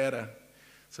 Zapantera.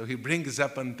 So he brings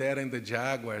Zapantera and the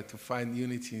jaguar to find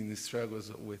unity in the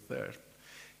struggles with Earth.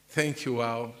 Thank you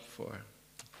all for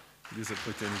this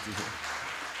opportunity here.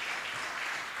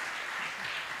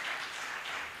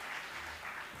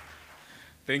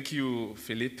 Thank you,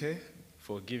 Felipe,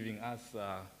 for giving us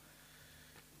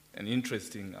an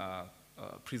interesting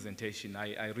presentation.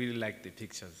 I really like the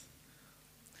pictures.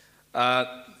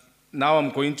 Now I'm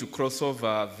going to cross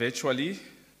over virtually.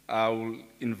 I will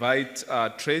invite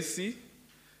Tracey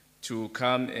to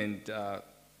come and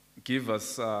give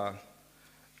us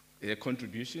their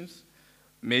contributions.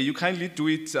 May you kindly do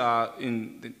it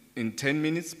in 10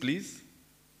 minutes, please?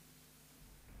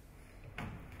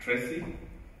 Tracey?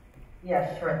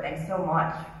 Yeah, sure. Thanks so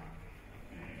much.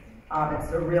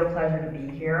 It's a real pleasure to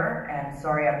be here, and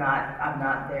sorry I'm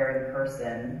not there in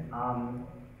person,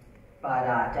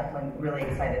 but definitely really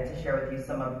excited to share with you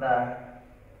some of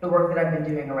the work that I've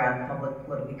been doing around public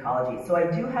political ecology. So I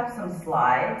do have some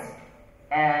slides,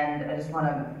 and I just want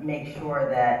to make sure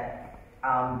that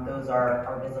those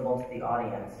are visible to the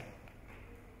audience.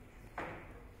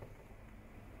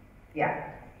 Yeah.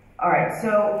 All right,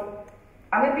 so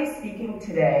I'm going to be speaking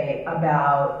today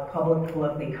about public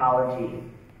political ecology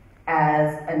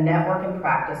as a network and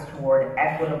practice toward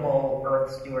equitable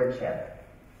Earth stewardship.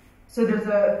 So there's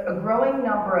a growing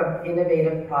number of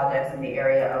innovative projects in the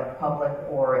area of public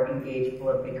or engaged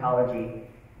political ecology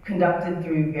conducted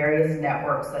through various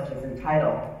networks such as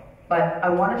Entitled. But I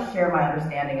want to share my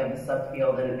understanding of the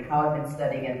subfield and how I've been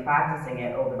studying and practicing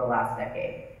it over the last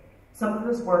decade. Some of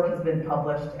this work has been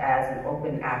published as an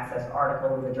open access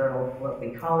article in the Journal of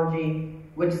Political Ecology,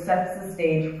 which sets the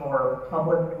stage for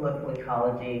public political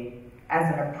ecology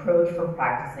as an approach for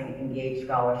practicing engaged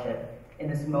scholarship in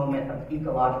this moment of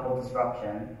ecological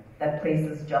disruption that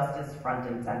places justice front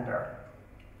and center.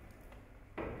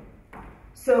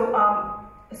 So,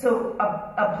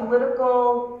 a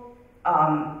political,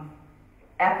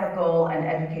 ethical, and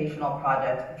educational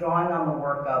project drawing on the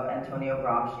work of Antonio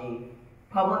Gramsci,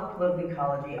 public political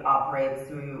ecology operates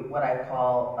through what I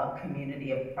call a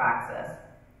community of praxis,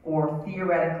 or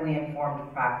theoretically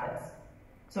informed practice.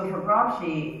 So for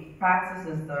Gramsci,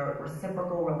 praxis is the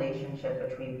reciprocal relationship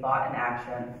between thought and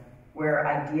action, where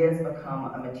ideas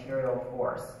become a material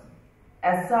force.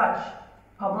 As such,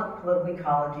 public political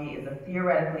ecology is a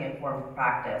theoretically informed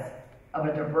practice of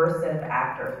a diverse set of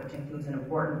actors, which includes an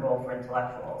important role for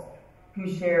intellectuals,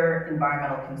 who share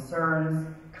environmental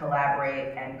concerns,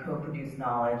 collaborate, and co-produce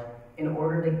knowledge in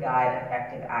order to guide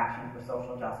effective action for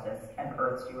social justice and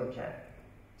Earth stewardship.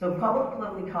 So public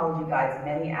political ecology guides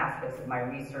many aspects of my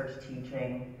research,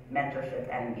 teaching, mentorship,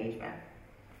 and engagement.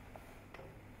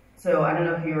 So I don't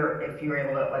know if you're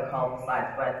able to call the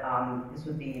slides, but this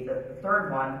would be the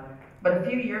third one. But a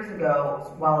few years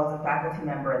ago, while I was a faculty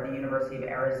member at the University of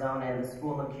Arizona in the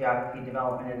School of Geography,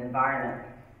 Development, and Environment,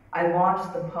 I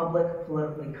launched the Public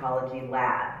Political Ecology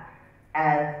Lab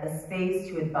as a space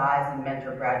to advise and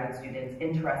mentor graduate students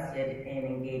interested in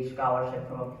engaged scholarship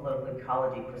from a political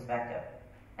ecology perspective.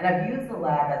 And I've used the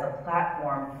lab as a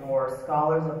platform for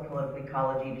scholars of political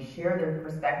ecology to share their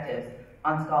perspectives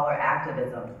on scholar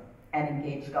activism and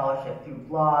engaged scholarship through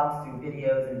blogs, through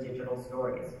videos, and digital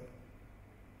stories.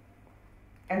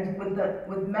 And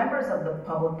with members of the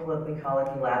Public Political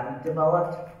Ecology Lab, we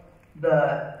developed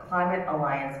the Climate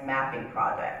Alliance Mapping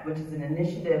Project, which is an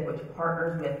initiative which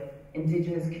partners with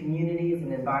indigenous communities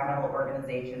and environmental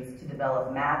organizations to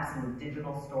develop maps and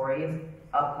digital stories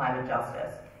of climate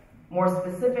justice. More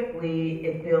specifically,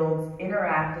 it builds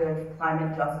interactive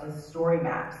climate justice story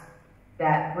maps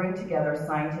that bring together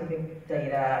scientific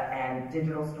data and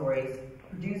digital stories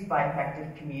produced by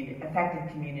affected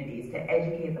communities to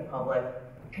educate the public,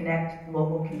 connect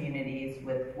local communities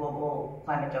with global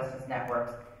climate justice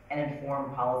networks, and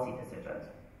inform policy decisions.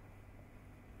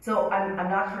 So I'm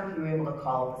not sure if you were able to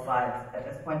call up the slides at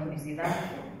this point. Can you see them?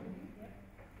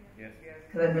 Yes.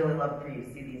 Because I'd really love for you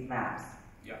to see these maps.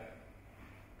 Yeah.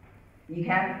 You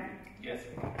can? Yes.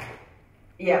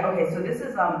 Yeah, okay, so this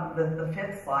is the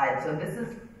fifth slide. So this is,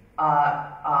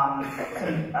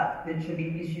 you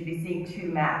should be seeing two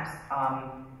maps,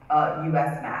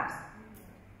 US maps.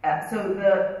 So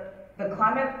the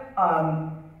climate,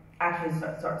 actually,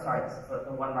 sorry, this is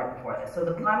the one right before this. So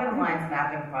the Climate Alliance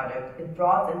Mapping Project, it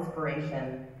draws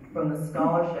inspiration from the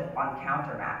scholarship on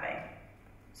counter mapping.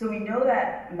 So we know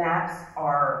that maps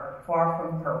are far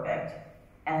from perfect,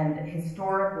 and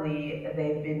historically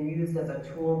they've been used as a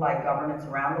tool by governments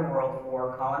around the world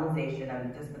for colonization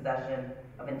and the dispossession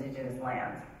of indigenous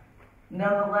lands.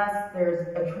 Nonetheless, there's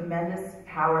a tremendous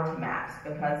power to maps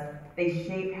because they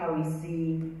shape how we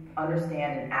see,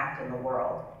 understand, and act in the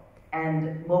world.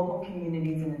 And local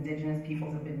communities and indigenous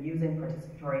peoples have been using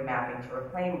participatory mapping to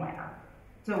reclaim land.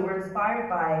 So we're inspired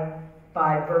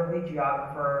by Berkeley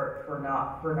geographer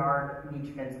Bernard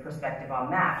Nietschmann's perspective on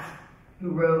maps, who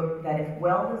wrote that if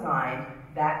well designed,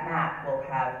 that map will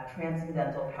have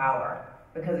transcendental power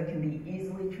because it can be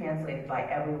easily translated by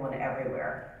everyone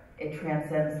everywhere. It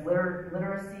transcends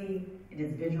literacy, it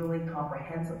is visually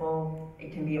comprehensible,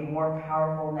 it can be a more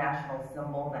powerful national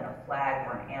symbol than a flag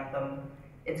or an anthem.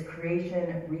 Its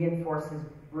creation reinforces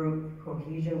group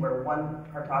cohesion where one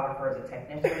cartographer is a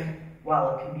technician while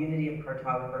a community of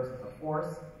cartographers is a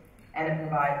force, and it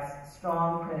provides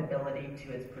strong credibility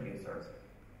to its producers.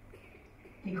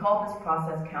 He called this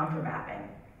process countermapping,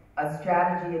 a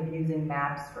strategy of using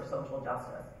maps for social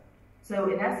justice. So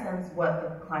in essence, what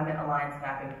the Climate Alliance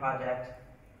Mapping Project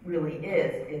really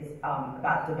is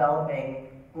about developing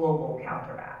global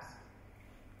countermaps.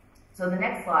 So the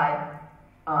next slide,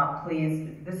 please,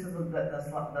 this is the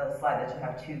slide that should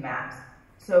have two maps.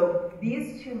 So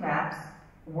these two maps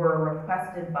were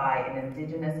requested by an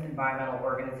indigenous environmental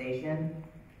organization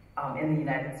in the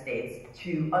United States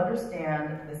to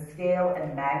understand the scale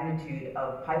and magnitude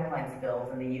of pipeline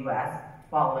spills in the US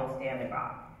following Standing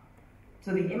Rock.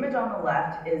 So the image on the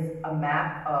left is a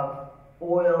map of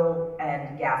oil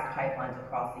and gas pipelines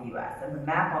across the US, and the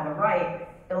map on the right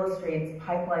illustrates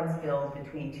pipeline spills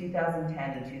between 2010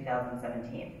 and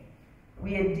 2017.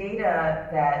 We had data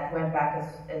that went back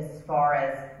as far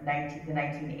as the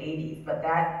 1980s, but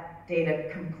that data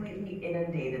completely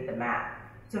inundated the map.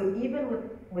 So even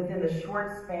within the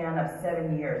short span of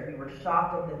 7 years, we were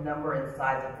shocked at the number and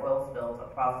size of oil spills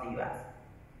across the US.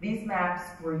 These maps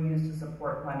were used to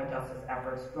support climate justice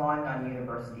efforts drawing on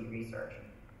university research.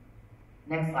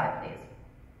 Next slide, please.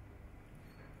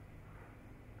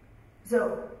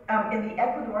 So in the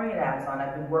Ecuadorian Amazon,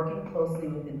 I've been working closely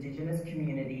with indigenous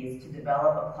communities to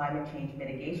develop a climate change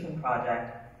mitigation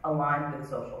project aligned with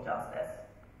social justice.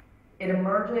 It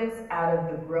emerges out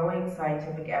of the growing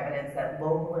scientific evidence that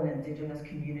local and indigenous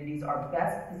communities are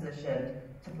best positioned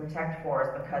to protect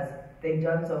forests because they've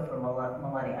done so for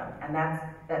millennia, and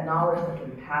that knowledge has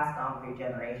been passed on through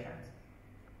generations.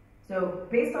 So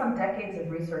based on decades of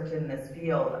research in this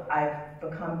field, I've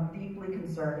become deeply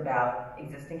concerned about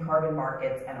existing carbon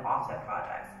markets and offset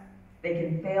projects. They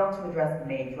can fail to address the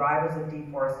main drivers of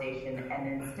deforestation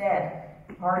and instead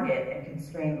target and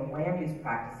constrain the land use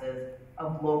practices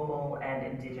of local and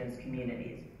indigenous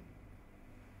communities.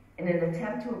 In an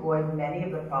attempt to avoid many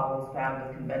of the problems found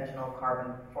with conventional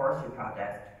carbon forestry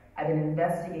projects, I've been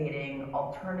investigating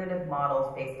alternative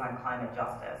models based on climate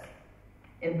justice.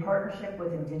 In partnership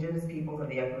with indigenous peoples of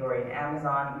the Ecuadorian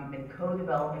Amazon, we've been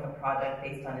co-developing a project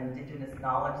based on indigenous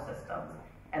knowledge systems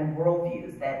and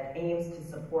worldviews that aims to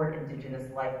support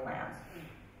indigenous life plans.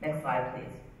 Next slide, please.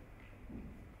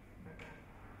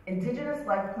 Indigenous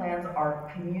life plans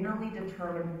are communally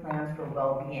determined plans for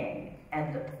well-being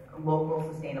and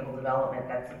local sustainable development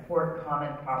that support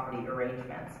common property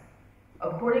arrangements.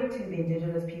 According to the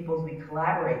indigenous peoples we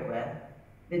collaborate with,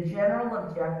 the general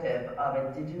objective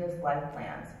of indigenous life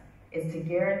plans is to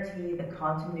guarantee the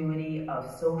continuity of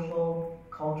social,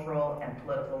 cultural, and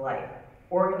political life,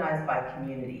 organized by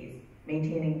communities,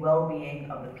 maintaining well-being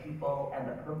of the people and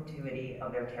the perpetuity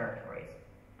of their territories.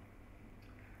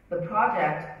 The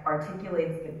project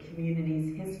articulates the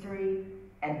community's history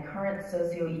and current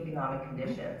socioeconomic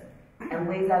conditions and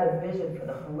lays out a vision for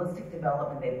the holistic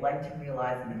development they'd like to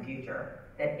realize in the future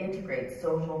that integrates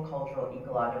social, cultural,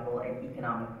 ecological, and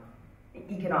economic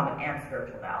and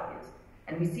spiritual values.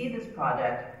 And we see this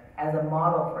project as a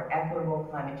model for equitable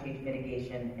climate change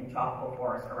mitigation in tropical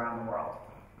forests around the world.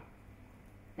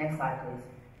 Next slide, please.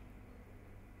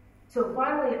 So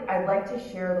finally, I'd like to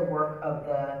share the work of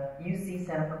the UC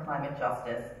Center for Climate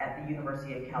Justice at the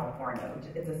University of California,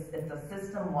 which it's a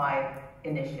system-wide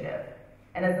initiative.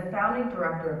 And as the founding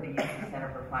director of the UC Center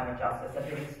for Climate Justice, I've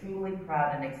been extremely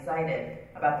proud and excited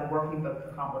about the work we've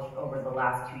accomplished over the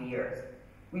last 2 years.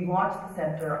 We launched the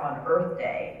center on Earth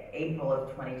Day, April of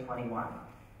 2021.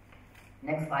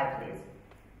 Next slide, please.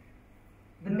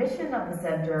 The mission of the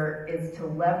center is to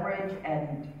leverage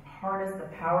and harness the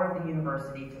power of the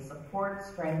university to support,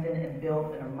 strengthen, and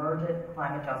build an emergent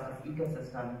climate justice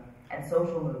ecosystem and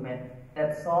social movement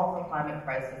that solves the climate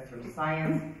crisis through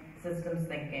science, systems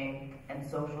thinking, and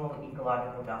social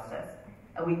ecological justice.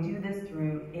 And we do this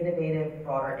through innovative,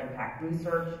 broader impact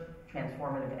research,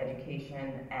 transformative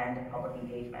education, and public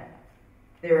engagement.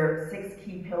 There are 6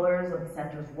 key pillars of the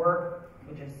center's work,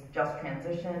 which is just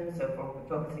transition, so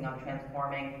focusing on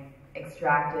transforming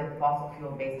extractive fossil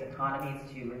fuel-based economies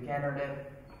to regenerative,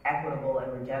 equitable,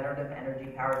 and regenerative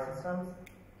energy-powered systems.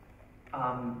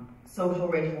 Social,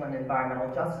 racial, and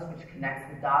environmental justice, which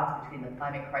connects the dots between the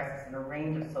climate crisis and a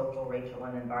range of social, racial,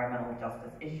 and environmental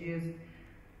justice issues.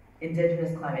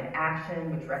 Indigenous climate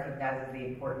action, which recognizes the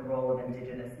important role of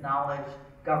indigenous knowledge,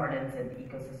 governance, and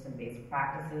ecosystem-based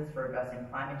practices for addressing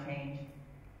climate change.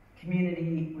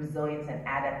 Community resilience and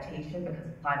adaptation, because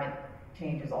climate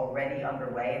change is already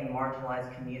underway and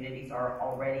marginalized communities are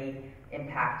already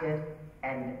impacted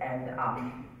and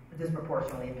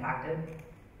disproportionately impacted.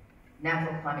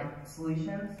 Natural climate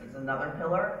solutions is another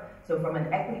pillar. So from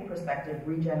an equity perspective,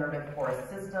 regenerative forest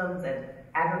systems and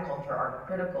agriculture are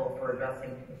critical for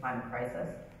addressing the climate crisis.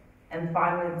 And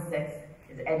finally, the 6th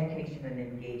is education and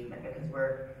engagement, because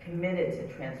we're committed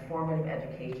to transformative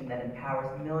education that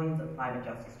empowers millions of climate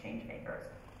justice change makers.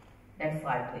 Next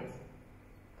slide, please.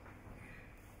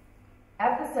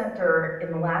 At the center,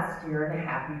 in the last year and a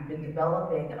half, we've been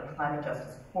developing a climate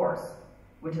justice course,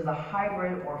 which is a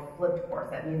hybrid or flipped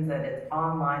course. That means that it's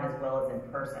online as well as in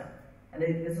person. And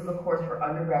this is a course for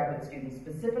undergraduate students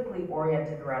specifically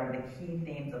oriented around the key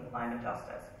themes of climate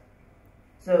justice.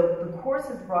 So the course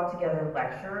has brought together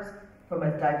lectures from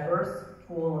a diverse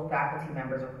pool of faculty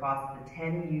members across the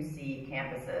 10 UC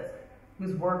campuses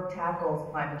whose work tackles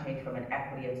climate change from an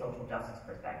equity and social justice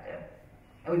perspective.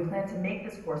 And we plan to make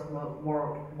this course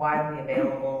more widely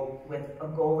available with a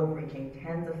goal of reaching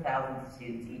tens of thousands of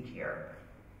students each year.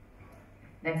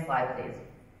 Next slide, please.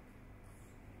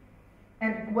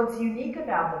 And what's unique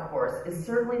about the course is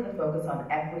certainly the focus on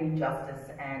equity, justice,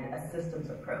 and a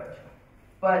systems approach.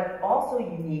 But also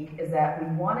unique is that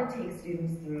we want to take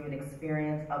students through an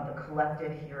experience of the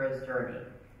collective hero's journey.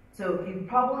 So you're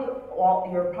probably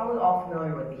all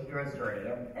familiar with the hero's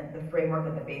journey and the framework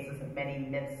at the basis of many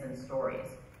myths and stories.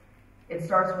 It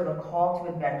starts with a call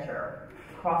to adventure,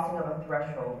 crossing of a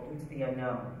threshold into the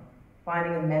unknown,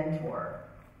 finding a mentor,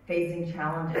 facing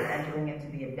challenges, entering into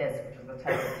the abyss, which is a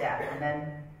type of death. And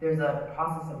then there's a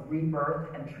process of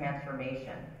rebirth and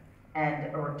transformation,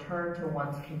 and a return to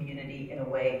one's community in a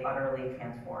way utterly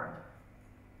transformed.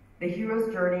 The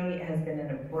hero's journey has been an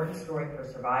important story for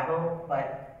survival,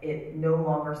 but it no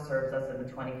longer serves us in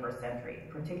the 21st century,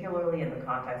 particularly in the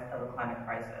context of a climate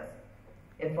crisis.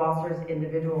 It fosters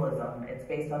individualism, it's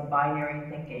based on binary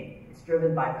thinking, it's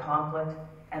driven by conflict,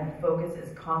 and the focus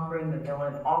is conquering the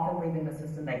villain, often leaving the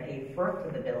system that gave birth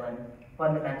to the villain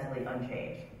fundamentally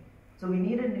unchanged. So we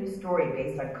need a new story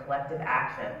based on collective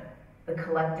action, the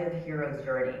collective hero's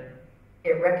journey.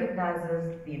 It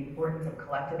recognizes the importance of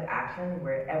collective action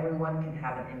where everyone can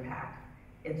have an impact.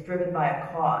 It's driven by a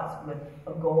cause with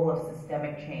a goal of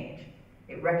systemic change.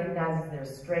 It recognizes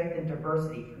there's strength in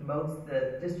diversity, promotes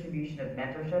the distribution of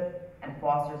mentorship, and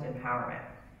fosters empowerment.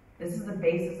 This is the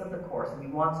basis of the course, and we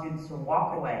want students to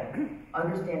walk away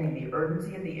understanding the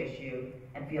urgency of the issue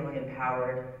and feeling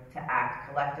empowered to act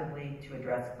collectively to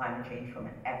address climate change from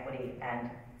an equity and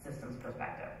systems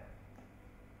perspective.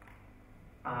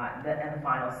 And the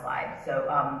final slide. So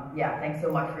yeah, thanks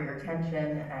so much for your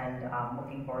attention, and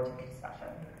looking forward to the discussion.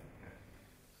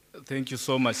 Thank you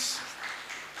so much.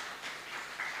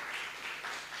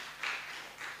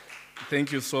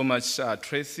 Thank you so much,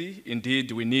 Tracey.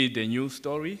 Indeed, we need a new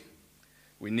story.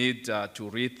 We need to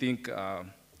rethink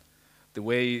the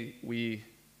way we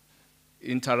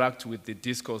interact with the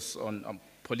discourse on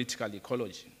political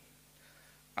ecology.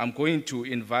 I'm going to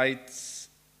invite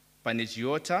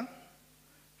Panagiota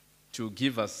to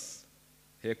give us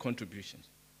her contribution.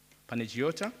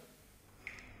 Panagiota?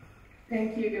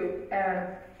 Thank you.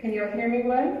 Can you all hear me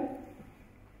well?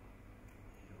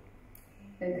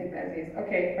 I think that is.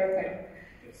 Okay, perfect.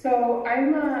 So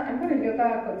I'm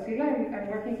Panagiota Kotsila. I'm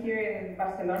working here in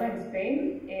Barcelona, in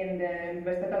Spain, in the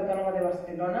Universitat Autónoma de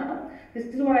Barcelona. This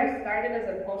is where I started as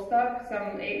a postdoc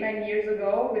some 8-9 years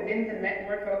ago within the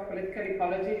network of political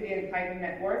ecology, the Entitled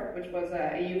Network, which was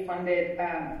a EU-funded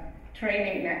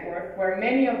training network, where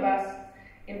many of us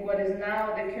in what is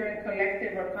now the current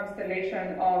collective or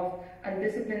constellation of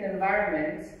undisciplined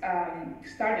environments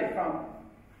started from.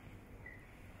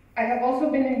 I have also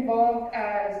been involved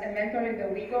as a mentor in the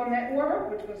WIGO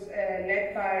network, which was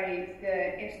led by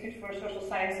the Institute for Social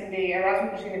Science in the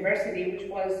Erasmus University, which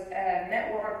was a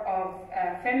network of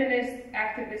feminist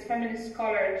activists, feminist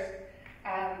scholars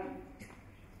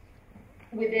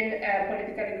within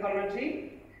political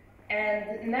ecology.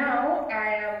 And now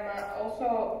I am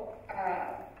also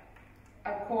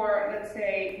a core, let's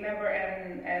say, member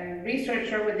and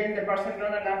researcher within the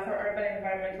Barcelona Lab for Urban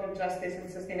Environmental Justice and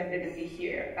Sustainability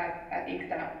here at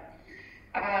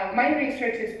ICTA. My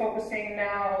research is focusing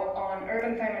now on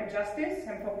urban climate justice.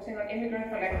 I'm focusing on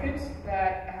immigrant collectives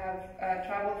that have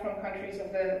traveled from countries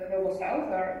of the Global South,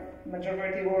 or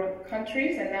majority world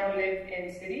countries, and now live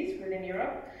in cities within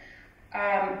Europe.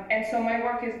 And so my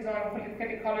work is on political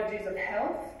ecologies of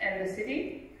health and the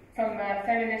city from a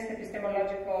feminist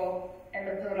epistemological and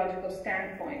methodological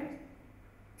standpoint.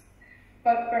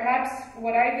 But perhaps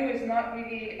what I do is not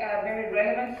really very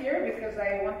relevant here, because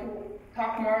I want to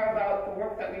talk more about the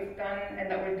work that we've done and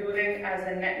that we're doing as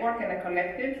a network and a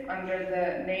collective under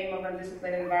the name of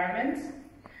Undisciplined Environments.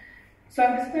 So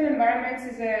Undisciplined Environments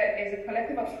is a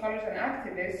collective of scholars and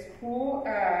activists who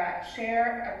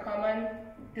share a common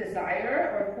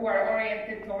desire, or who are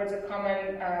oriented towards a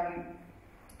common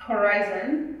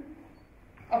horizon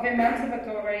of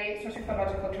emancipatory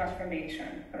socio-ecological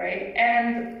transformation, right?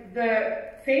 And the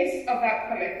face of that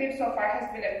collective so far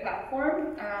has been a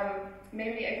platform.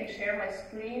 Maybe I can share my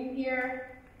screen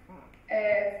here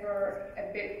for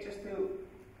a bit, just to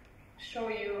show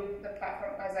you the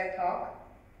platform as I talk.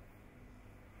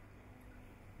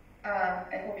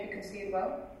 I hope you can see it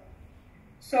well.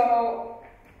 So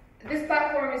this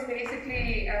platform is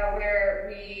basically where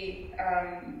we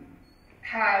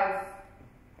have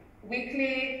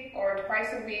weekly or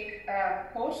twice a week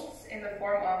posts in the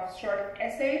form of short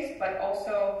essays, but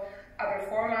also other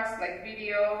formats like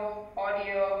video,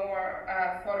 audio, more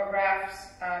photographs,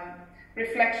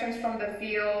 reflections from the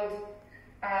field,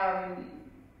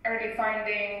 early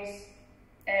findings,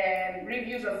 and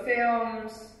reviews of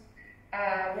films,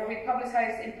 where we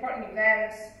publicize important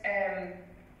events,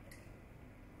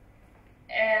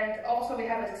 and also we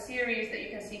have a series that you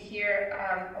can see here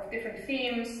of different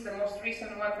themes. The most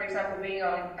recent one, for example, being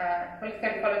on political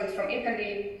ecologies from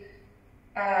Italy,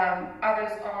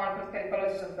 others on political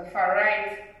ecologies of the far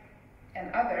right,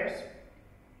 and others.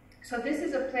 So this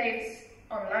is a place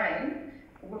online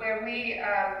where we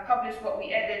publish what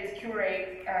we edit,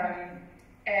 curate,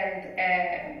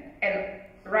 and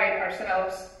write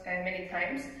ourselves many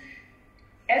times.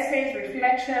 Essays,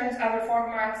 reflections, other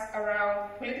formats around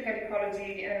political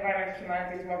ecology and environmental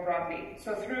humanities more broadly.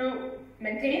 So through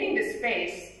maintaining this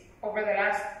space over the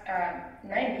last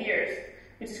 9 years,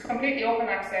 which is completely open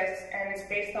access and is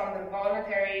based on the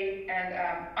voluntary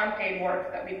and unpaid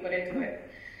work that we put into it,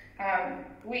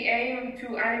 we aim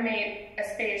to animate a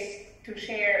space to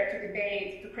share, to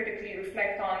debate, to critically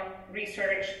reflect on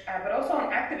research, but also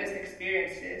on activist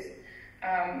experiences,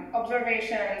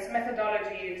 observations,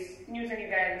 methodologies, news and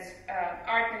events,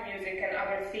 art and music, and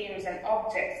other themes and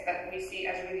objects that we see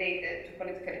as related to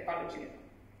political ecology.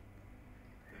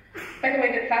 By the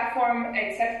way, the platform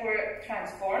itself will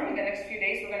transform. In the next few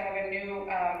days, we're going to have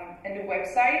a new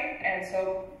website, and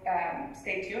so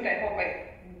stay tuned. I hope I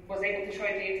was able to show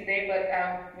it to you today,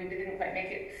 but we didn't quite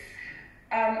make it.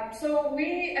 So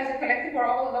we, as a collective, are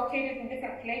all located in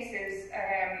different places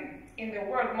in the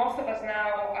world. Most of us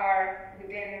now are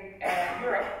within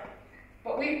Europe,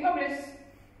 but we publish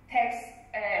texts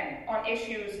on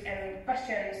issues and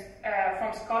questions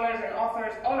from scholars and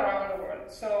authors all around the world.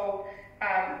 So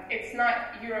it's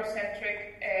not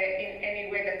Eurocentric in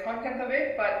any way, the content of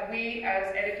it, but we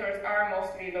as editors are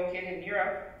mostly located in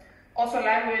Europe. Also,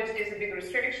 language is a big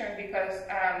restriction because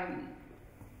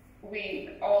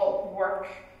we all work,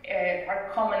 our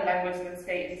common language, let's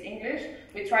say, is English.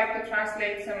 We try to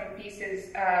translate some pieces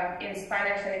in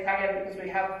Spanish and Italian because we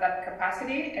have that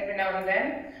capacity every now and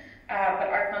then, but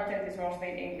our content is mostly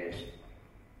in English.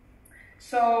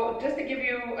 So just to give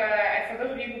you, for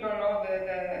those of you who don't know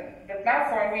the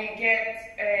platform, we get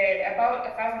about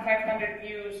 1,500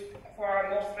 views for our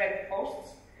most read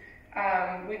posts.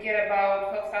 We get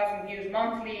about 12,000 views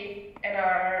monthly, and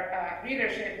our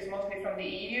readership is mostly from the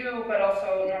EU, but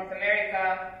also North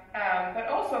America, but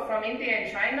also from India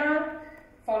and China,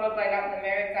 followed by Latin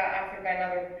America, Africa,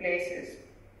 and other places.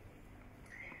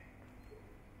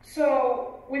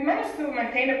 So we managed to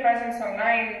maintain a presence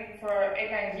online for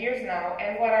 8-9 years now,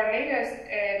 and what our latest,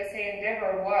 let's say,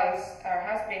 endeavor was, or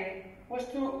has been, was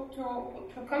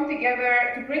to come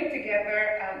together, to bring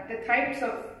together the types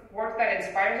of work that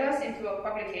inspires us into a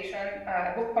publication,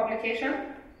 a book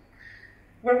publication,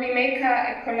 where we make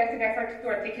a collective effort to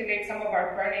articulate some of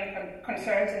our burning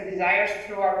concerns and desires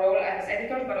through our role as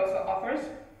editors, but also authors,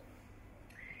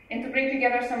 and to bring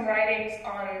together some writings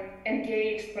on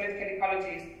engaged political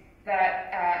ecologies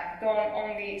that don't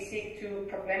only seek to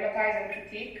problematize and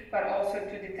critique, but also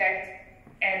to detect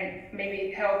and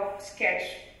maybe help sketch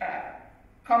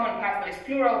common pathways,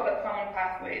 plural, but common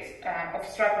pathways of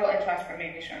struggle and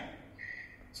transformation.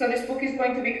 So this book is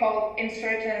going to be called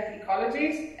Insurgent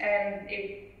Ecologies, and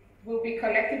it will be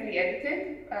collectively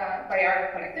edited by our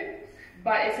collective,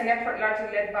 but it's an effort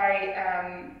largely led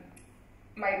by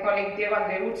my colleague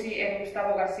Danford and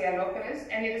Gustavo Garcia Lopez,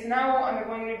 and it is now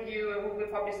undergoing review and will be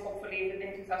published hopefully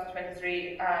within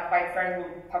 2023 by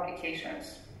Fernwood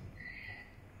Publications.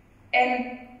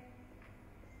 And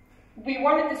we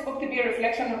wanted this book to be a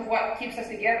reflection of what keeps us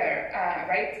together,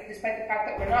 right? Despite the fact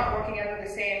that we're not working under the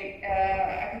same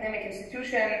academic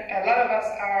institution, a lot of us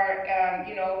are,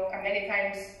 many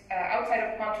times outside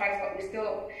of contracts, but we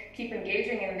still keep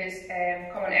engaging in this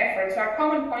common effort. So our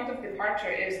common point of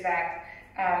departure is that,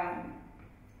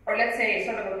 or let's say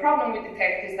sort of a problem we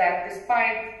detect is that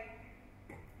despite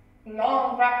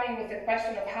long grappling with the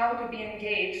question of how to be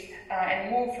engaged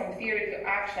and move from theory to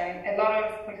action, a lot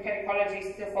of political ecology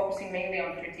is still focusing mainly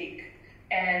on critique.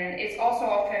 And it's also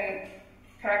often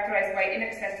characterized by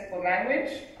inaccessible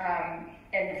language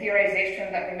and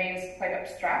theorization that remains quite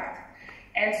abstract.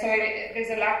 And so there's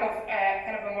a lack of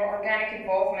kind of a more organic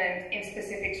involvement in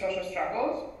specific social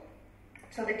struggles.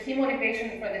 So the key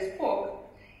motivation for this book,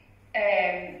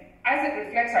 as it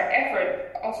reflects our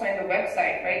effort also in the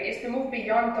website, right, is to move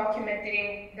beyond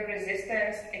documenting the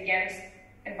resistance against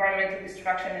environmental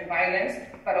destruction and violence,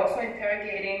 but also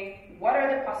interrogating what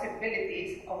are the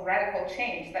possibilities of radical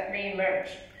change that may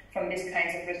emerge from these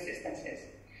kinds of resistances.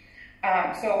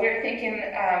 So we're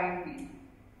thinking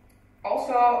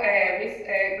also with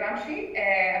Gramsci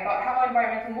about how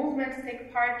environmental movements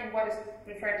take part in what is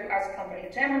referred to as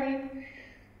counter-hegemony,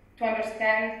 to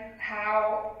understand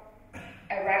how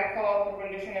a radical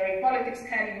revolutionary politics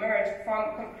can emerge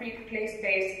from concrete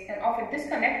place-based and often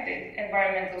disconnected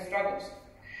environmental struggles.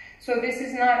 So this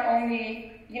is not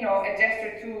only, a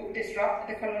gesture to disrupt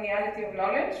the coloniality of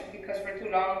knowledge, because for too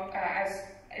long, as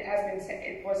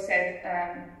it was said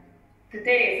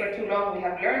today, for too long we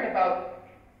have learned about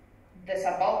the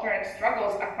subaltern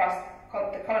struggles across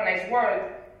the colonized world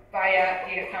via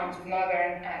the accounts of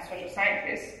northern social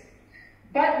scientists.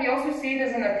 But we also see it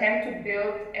as an attempt to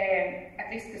build,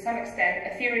 at least to some extent,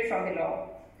 a theory from below.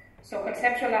 So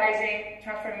conceptualizing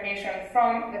transformation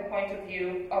from the point of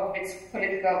view of its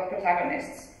political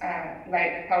protagonists,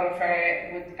 like Paulo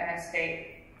Freire would state.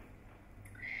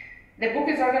 The book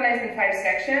is organized in 5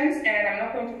 sections, and I'm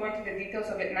not going to go into the details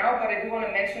of it now, but I do want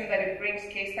to mention that it brings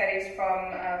case studies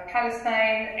from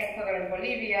Palestine, Ecuador and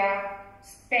Bolivia,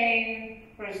 Spain,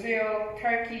 Brazil,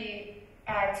 Turkey,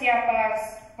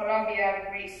 Chiapas, Colombia,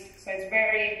 Greece. So it's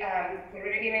very, we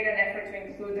really made an effort to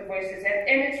include the voices,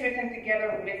 and it's written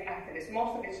together with activists.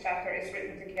 Most of its chapter is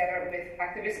written together with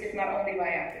activists, if not only by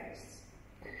activists.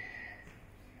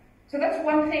 So that's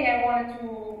one thing I wanted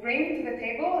to bring to the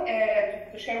table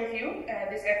to share with you,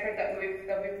 this effort that we've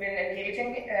been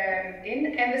engaging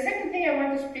in. And the second thing I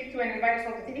want to speak to and invite us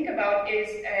all to think about is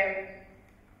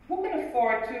who can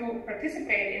afford to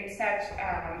participate in such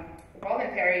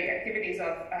voluntary activities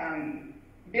of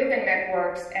building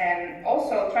networks and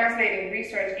also translating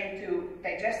research into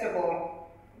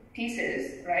digestible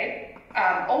pieces, right?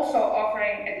 Also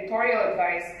offering editorial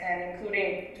advice and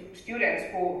including to students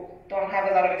who don't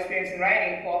have a lot of experience in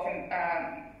writing, who often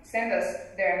send us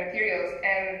their materials,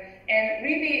 and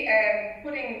really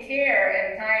putting care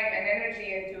and time and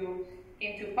energy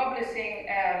into publishing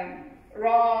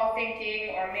raw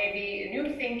thinking or maybe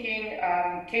new thinking,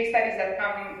 case studies that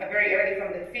come very early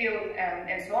from the field,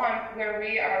 and so on, where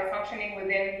we are functioning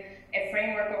within a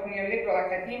framework of neoliberal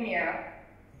academia,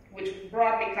 which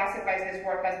broadly classifies this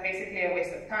work as basically a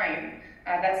waste of time.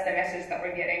 That's the message that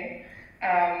we're getting,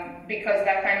 because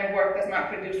that kind of work does not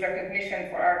produce recognition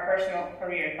for our personal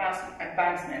career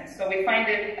advancement. So we find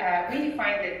it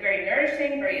very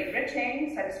nourishing, very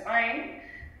enriching, satisfying,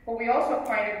 but we also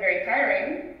find it very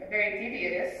tiring, very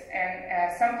tedious,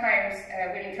 and sometimes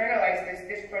we internalize this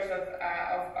discourse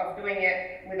of doing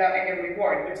it without any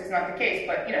reward, which is not the case.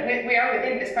 But we are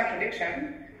within this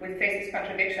contradiction, we face this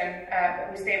contradiction,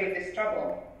 but we stay with this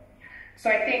struggle. So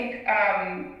I think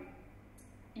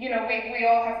we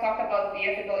all have talked about the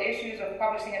ethical issues of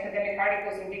publishing academic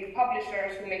articles in big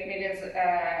publishers who make millions of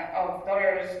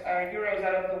dollars or euros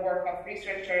out of the work of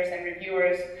researchers and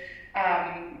reviewers.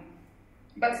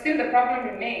 But still the problem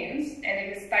remains, and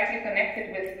it is tightly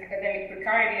connected with academic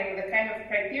precarity and with the kind of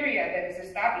criteria that is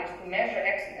established to measure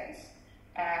excellence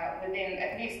within,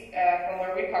 at least from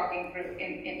where we're talking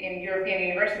in European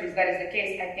universities, that is the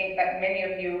case. I think that many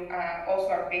of you also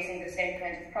are facing the same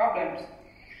kinds of problems.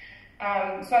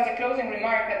 So as a closing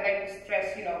remark, I'd like to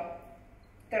stress,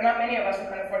 there are not many of us who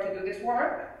can afford to do this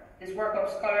work of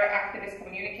scholar, activist,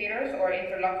 communicators, or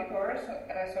interlocutors,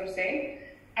 so to say,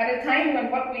 at a time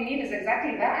when what we need is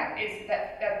exactly that, is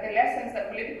that the lessons that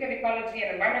political ecology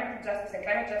and environmental justice and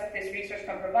climate justice research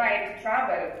can provide to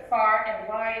travel far and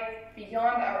wide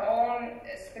beyond our own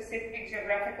specific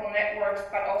geographical networks,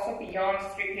 but also beyond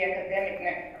strictly academic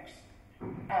networks.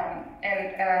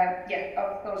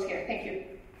 I'll close here. Thank you.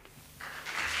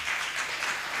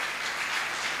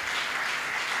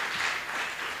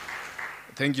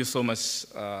 Thank you so much,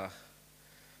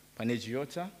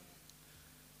 Panagiota.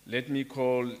 Let me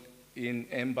call in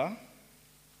Amber.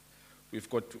 We've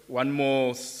got one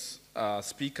more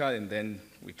speaker, and then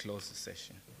we close the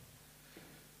session.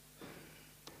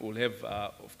 We'll have,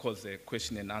 of course, a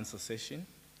question and answer session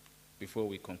before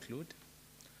we conclude.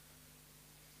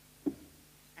 I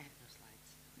have no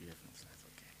slides. You have no slides,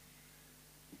 okay.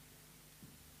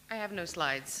 I have no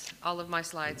slides. All of my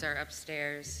slides are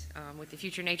upstairs with the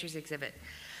Future Natures exhibit.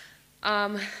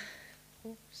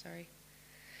 Sorry.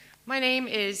 My name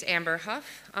is Amber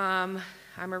Huff. I'm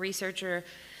a researcher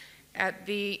at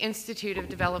the Institute of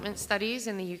Development Studies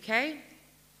in the UK,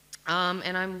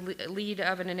 and I'm lead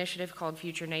of an initiative called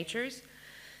Future Natures.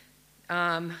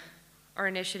 Our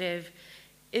initiative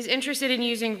is interested in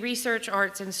using research,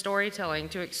 arts, and storytelling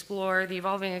to explore the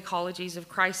evolving ecologies of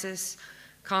crisis,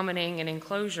 commoning, and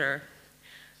enclosure.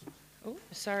 Oh,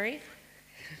 sorry.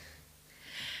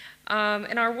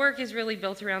 And our work is really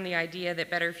built around the idea that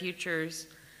better futures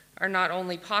are not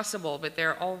only possible, but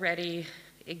they're already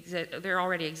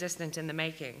existent in the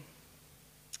making.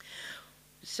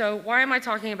 So why am I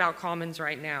talking about commons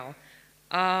right now?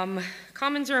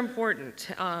 Commons are important.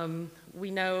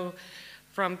 We know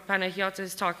from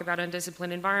Panagiota's talk about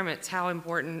undisciplined environments how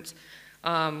important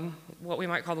what we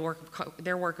might call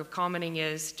their work of commoning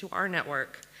is to our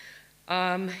network.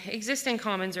 Existing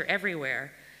commons are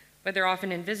everywhere, but they're often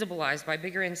invisibilized by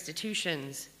bigger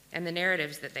institutions and the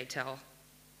narratives that they tell.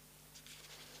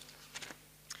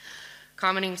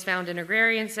 Commoning is found in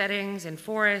agrarian settings, in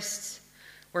forests,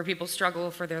 where people struggle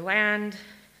for their land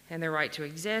and their right to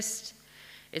exist.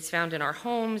 It's found in our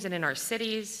homes and in our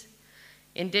cities,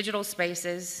 in digital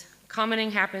spaces.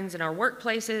 Commoning happens in our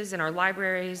workplaces, in our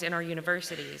libraries, in our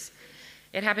universities.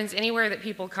 It happens anywhere that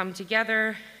people come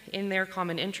together in their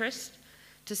common interest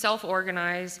to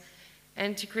self-organize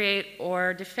and to create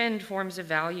or defend forms of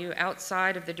value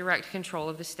outside of the direct control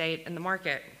of the state and the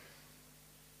market.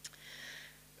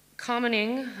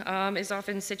 Commoning is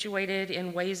often situated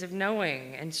in ways of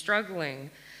knowing and struggling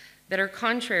that are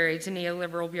contrary to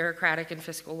neoliberal bureaucratic and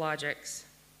fiscal logics,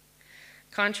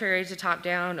 contrary to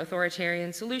top-down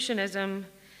authoritarian solutionism,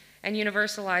 and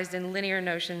universalized in linear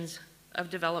notions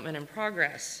of development and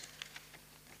progress.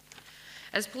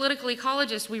 As political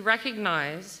ecologists, we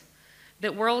recognize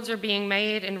that worlds are being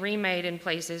made and remade in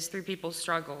places through people's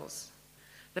struggles.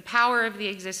 The power of the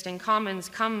existing commons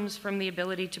comes from the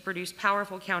ability to produce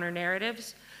powerful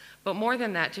counter-narratives, but more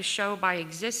than that, to show by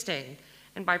existing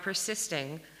and by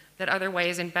persisting that other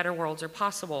ways and better worlds are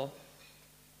possible.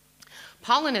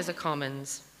 POLLEN is a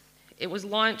commons. It was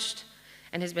launched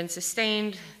and has been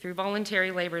sustained through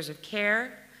voluntary labors of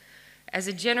care as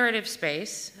a generative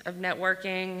space of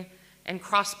networking and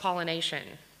cross-pollination.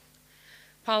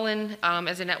 POLLEN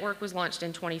as a network was launched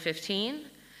in 2015,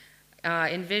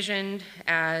 envisioned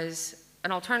as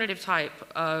an alternative type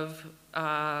of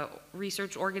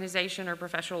research organization or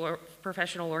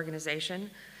professional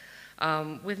organization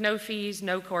with no fees,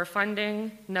 no core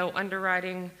funding, no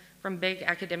underwriting from big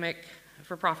academic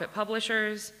for-profit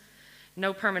publishers,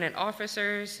 no permanent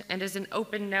officers, and as an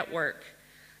open network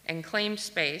and claimed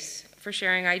space for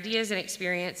sharing ideas and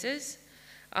experiences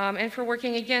and for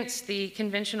working against the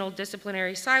conventional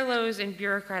disciplinary silos and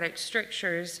bureaucratic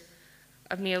strictures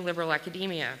of neoliberal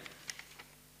academia.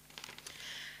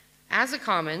 As a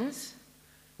commons,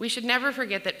 we should never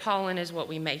forget that POLLEN is what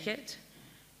we make it,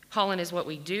 POLLEN is what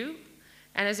we do,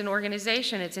 and as an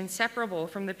organization, it's inseparable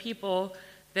from the people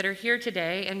that are here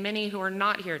today and many who are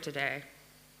not here today.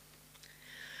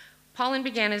 POLLEN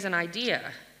began as an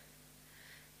idea,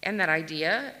 and that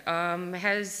idea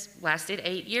has lasted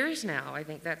 8 years now. I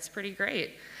think that's pretty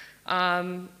great.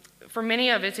 For many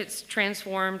of us, it's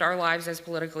transformed our lives as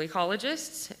political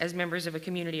ecologists, as members of a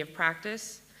community of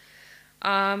practice.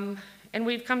 And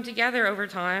we've come together over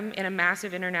time in a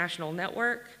massive international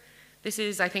network. This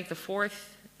is, I think, the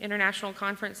 4th international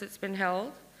conference that's been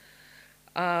held.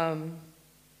 POLLEN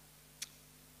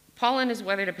has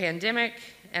weathered a pandemic,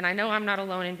 and I know I'm not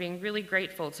alone in being really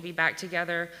grateful to be back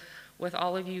together with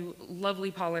all of you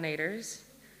lovely pollinators.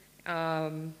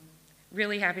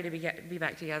 Really happy to be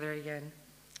back together again.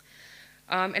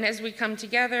 And as we come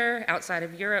together outside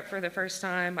of Europe for the first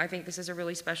time, I think this is a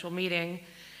really special meeting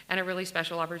and a really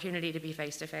special opportunity to be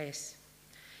face to face.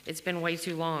 It's been way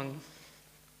too long.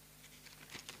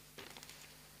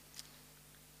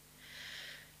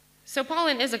 So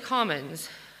POLLEN is a commons,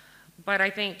 but I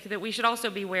think that we should also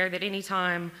be aware that any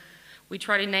time we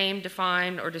try to name,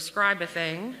 define, or describe a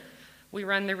thing, we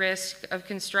run the risk of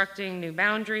constructing new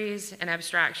boundaries and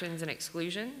abstractions and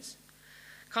exclusions.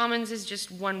 Commons is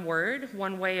just one word,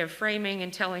 one way of framing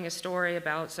and telling a story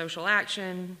about social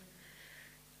action.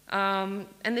 And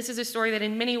this is a story that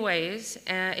in many ways,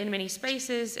 in many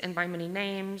spaces, and by many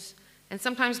names, and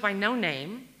sometimes by no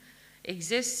name,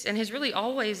 exists and has really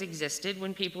always existed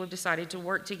when people have decided to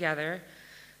work together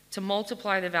to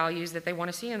multiply the values that they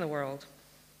want to see in the world.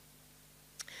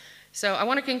 So I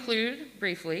want to conclude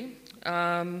briefly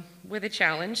with a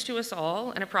challenge to us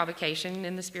all and a provocation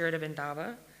in the spirit of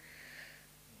Indaba.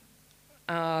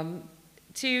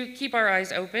 To keep our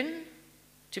eyes open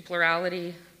to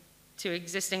plurality, to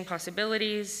existing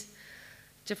possibilities,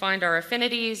 to find our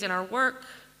affinities in our work,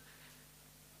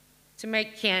 to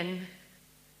make kin,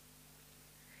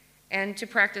 and to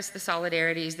practice the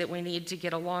solidarities that we need to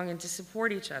get along and to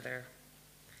support each other.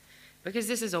 Because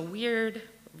this is a weird,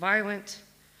 violent,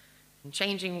 and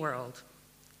changing world.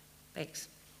 Thanks.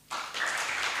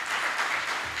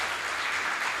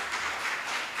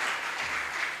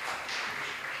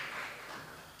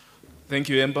 Thank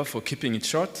you, Amber, for keeping it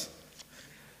short.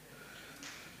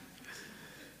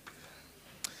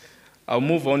 I'll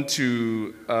move on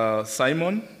to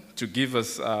Simon to give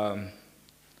us,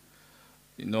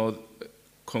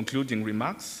 concluding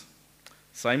remarks.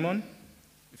 Simon,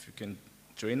 if you can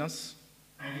join us.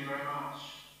 Thank you very much.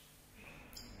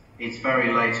 It's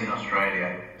very late in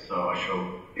Australia, so I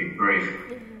shall be brief.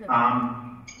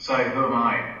 So who am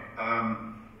I?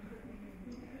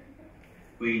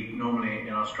 We normally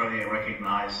in Australia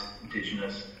recognise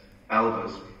Indigenous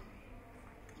elders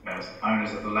as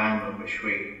owners of the land on which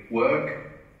we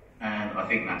work, and I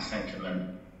think that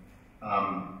sentiment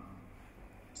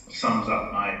sums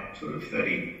up my sort of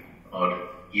 30-odd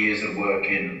years of work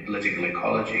in political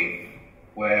ecology,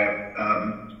 where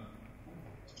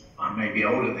I may be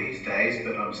older these days,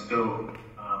 but I'm still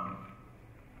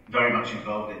very much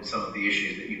involved in some of the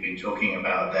issues that you've been talking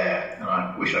about there, and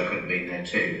I wish I could have been there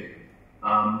too.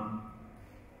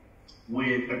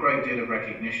 With a great deal of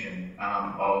recognition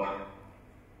of,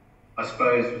 I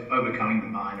suppose, overcoming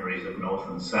the binaries of North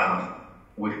and South.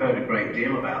 We've heard a great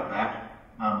deal about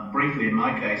that. Briefly, in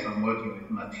my case, I'm working with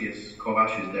Matthias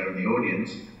Kovacs, who's there in the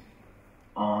audience,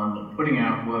 on putting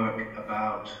out work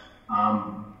about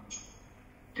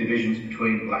divisions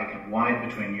between black and white,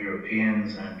 between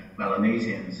Europeans and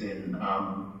Melanesians in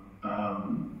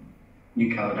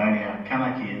New Caledonia,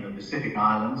 Kanaki in the Pacific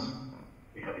Islands.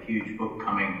 We have a huge book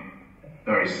coming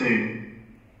very soon,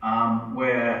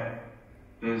 where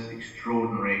there's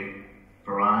extraordinary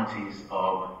varieties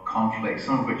of conflicts,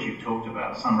 some of which you've talked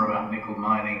about. Some are about nickel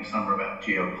mining, some are about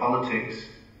geopolitics,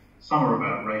 some are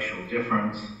about racial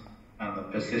difference and the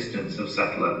persistence of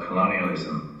settler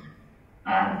colonialism.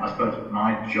 And I suppose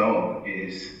my job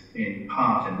is, in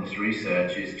part in this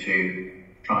research, is to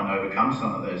try and overcome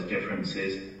some of those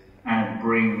differences and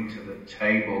bring to the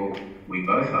table, we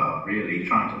both are really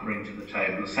trying to bring to the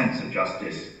table a sense of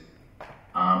justice,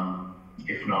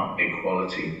 if not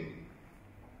equality.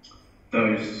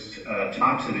 Those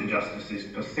types of injustices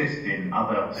persist in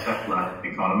other settler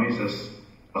economies, as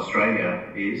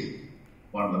Australia is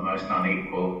one of the most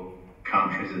unequal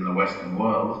countries in the Western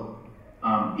world.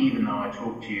 Even though I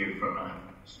talk to you from a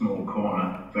small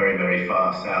corner, very, very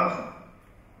far south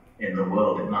in the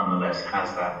world, it nonetheless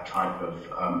has that type of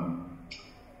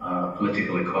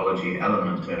political ecology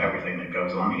element to everything that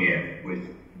goes on here, with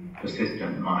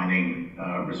persistent mining,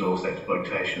 resource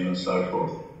exploitation, and so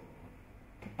forth.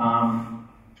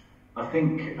 I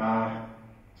think,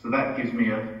 so that gives me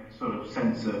a sort of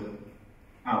sense of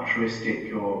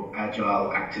altruistic or agile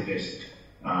activist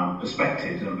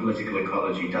perspectives, and political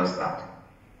ecology does that.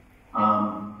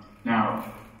 Now,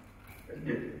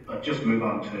 I'll just move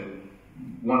on to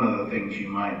one of the things you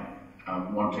might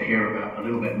want to hear about a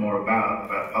little bit more about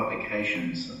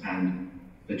publications and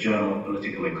the Journal of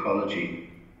Political Ecology.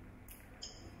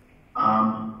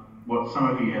 What some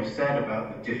of you have said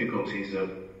about the difficulties of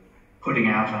putting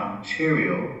out our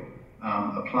material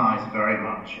applies very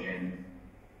much in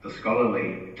the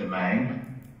scholarly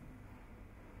domain,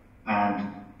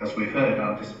 and as we've heard,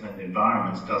 Undisciplined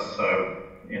Environments does so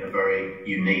in a very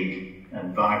unique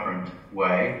and vibrant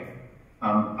way.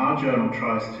 Our journal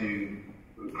tries to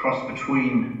cross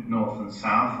between North and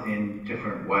South in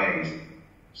different ways.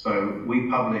 So we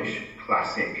publish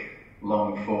classic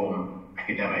long-form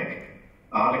academic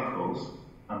articles,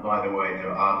 and by the way,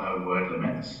 there are no word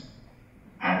limits.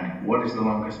 And what is the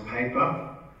longest paper?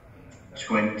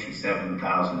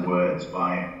 27,000 words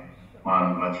by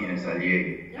Juan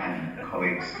Martinez-Allier and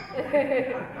colleagues.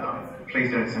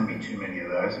 Please don't send me too many of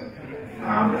those.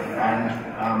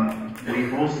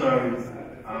 We've also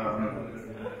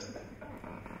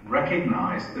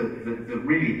recognized that the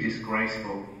really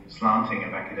disgraceful slanting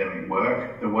of academic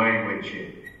work, the way in which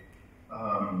it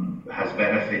has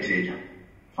benefited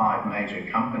 5 major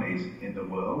companies in the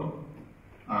world.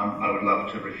 I would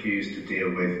love to refuse to deal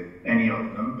with any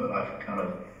of them, but I've kind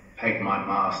of pegged my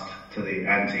mast to the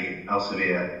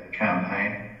anti-Elsevier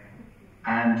campaign.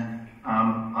 And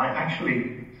I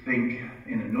actually think,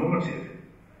 in a normative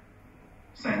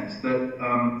sense, that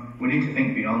we need to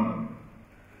think beyond them.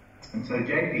 And so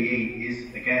JPE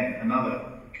is, again, another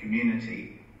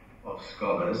community of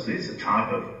scholars. It's a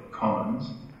type of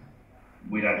commons.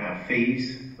 We don't have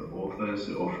fees for authors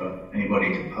or for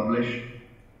anybody to publish,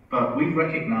 but we've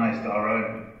recognized our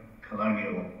own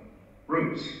colonial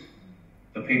roots.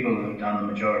 The people who have done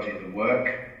the majority of the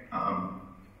work,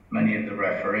 many of the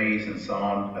referees and so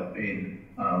on, have been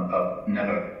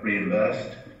never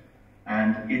reimbursed.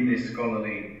 And in this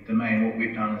scholarly domain, what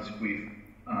we've done is we've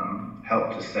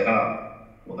helped to set up,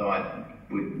 although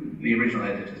the original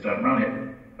editors don't run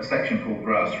it, a section called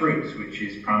Grassroots, which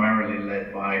is primarily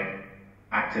led by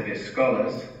activist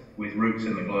scholars with roots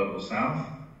in the Global South,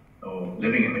 or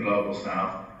living in the Global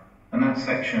South, And that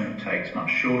section takes much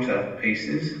shorter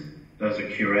pieces. Those are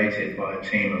curated by a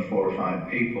team of 4 or 5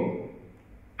 people.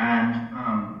 And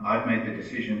I've made the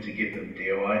decision to give them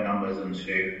DOI numbers and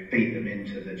to feed them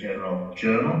into the general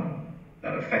journal.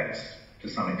 That affects, to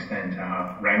some extent,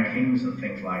 our rankings and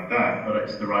things like that, but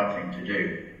it's the right thing to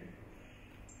do.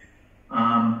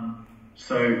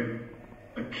 So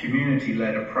a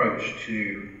community-led approach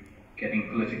to getting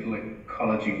political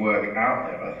ecology work out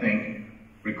there, I think,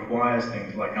 requires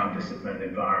things like undisciplined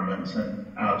environments, and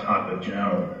our type of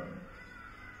journal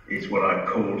is what I've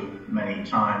called many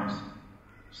times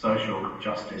social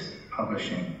justice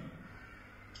publishing.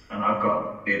 And I've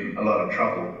got in a lot of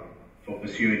trouble for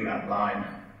pursuing that line,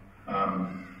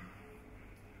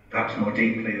 perhaps more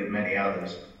deeply than many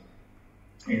others,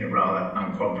 in a rather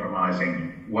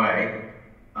uncompromising way.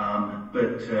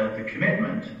 But the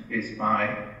commitment is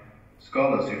by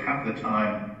scholars who have the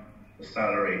time, the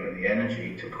salary and the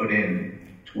energy to put in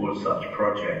towards such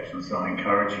projects. And so I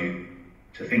encourage you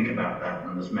to think about that.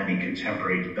 And there's many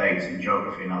contemporary debates in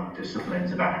geography and other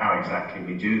disciplines about how exactly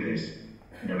we do this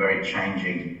in a very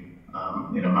changing,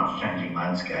 in a much changing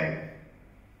landscape.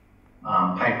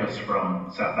 Papers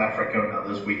from South Africa and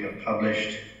others we have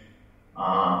published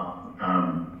are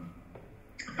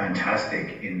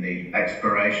fantastic in the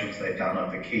explorations they've done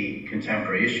of the key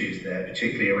contemporary issues there,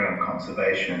 particularly around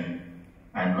conservation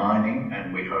and mining,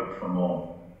 and we hope for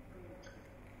more.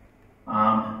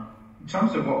 In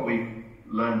terms of what we've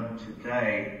learned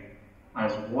today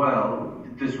as well,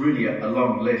 there's really a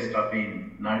long list I've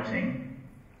been noting.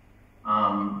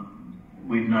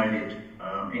 We've noted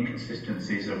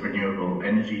inconsistencies of renewable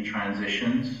energy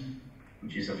transitions,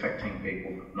 which is affecting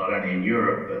people not only in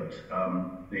Europe,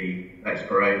 but the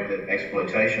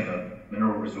exploitation of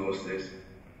mineral resources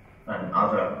and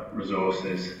other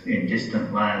resources in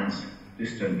distant lands,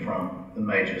 distant from the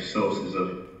major sources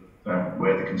of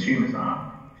where the consumers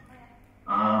are.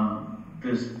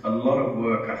 There's a lot of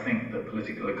work, I think, that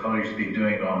political ecology has been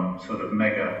doing on sort of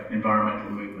mega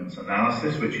environmental movements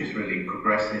analysis, which is really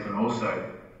progressive and also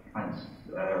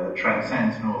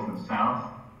transcends North and South.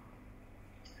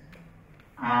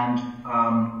 And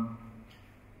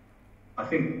I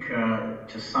think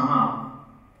to sum up,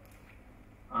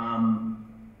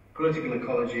 political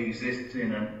ecology exists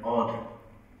in an odd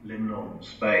liminal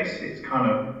space. It's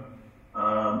kind of,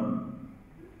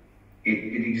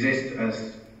 it exists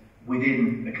as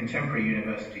within a contemporary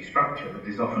university structure that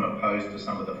is often opposed to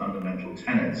some of the fundamental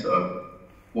tenets of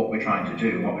what we're trying to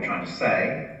do, what we're trying to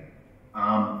say.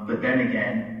 But then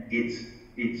again, it's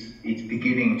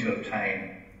beginning to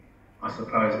obtain, I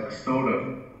suppose, a sort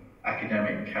of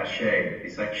academic cachet.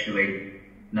 It's actually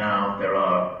now there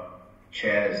are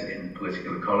chairs in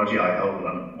political ecology. I held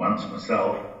one once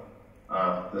myself.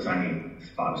 There's only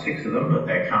 5 or 6 of them, but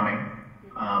they're coming.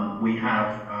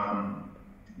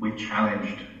 We've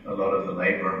challenged a lot of the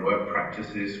labour and work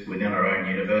practices within our own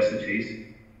universities.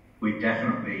 We've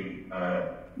definitely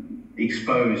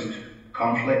exposed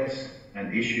conflicts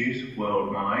and issues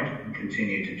worldwide and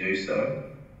continue to do so.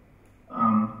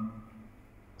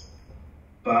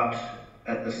 But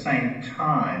at the same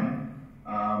time,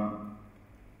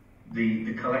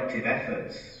 the collective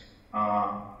efforts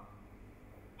are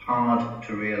hard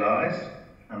to realise,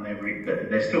 and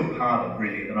they're still part of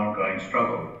really an ongoing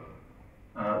struggle.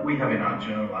 We have in our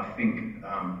journal, I think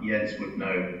Jens would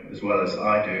know as well as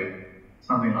I do,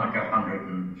 something like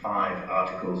 105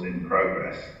 articles in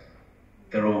progress.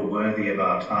 They're all worthy of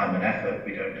our time and effort.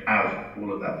 We don't have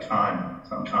all of that time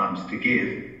sometimes to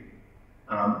give.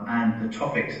 And the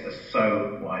topics are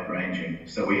so wide-ranging.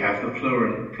 So we have the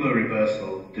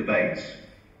pluriversal debates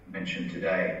mentioned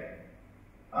today,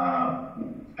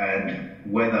 and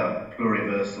whether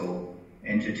pluriversal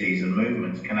entities and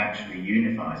movements can actually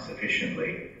unify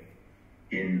sufficiently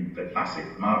in the classic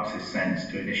Marxist sense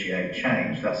to initiate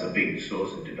change. That's a big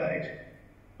source of debate.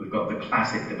 We've got the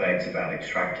classic debates about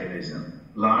extractivism,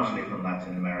 largely from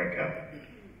Latin America,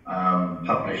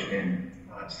 published in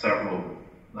several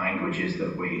languages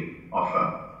that we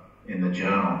offer in the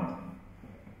journal.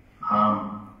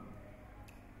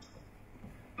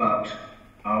 But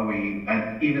are we,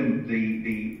 and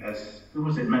even as who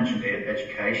was it mentioned here,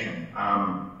 education,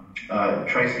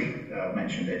 Tracey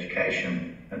mentioned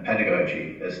education and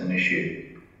pedagogy as an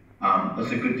issue.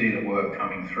 There's a good deal of work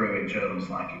coming through in journals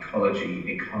like Ecology,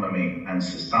 Economy and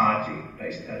Society,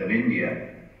 based out of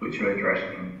India, which are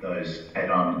addressing those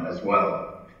head-on as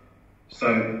well.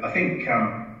 So I think,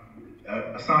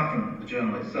 aside from the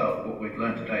journal itself, what we've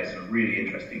learned today is some really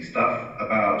interesting stuff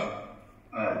about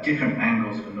different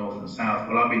angles for North and South.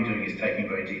 What I've been doing is taking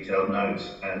very detailed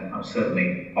notes, and I'll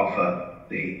certainly offer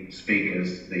the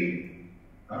speakers the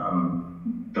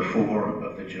the forum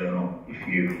of the journal if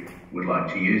you would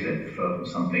like to use it for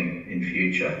something in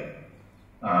future.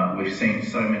 We've seen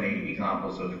so many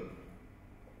examples of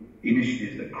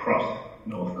initiatives that cross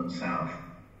North and South.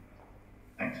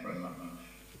 Thanks very much.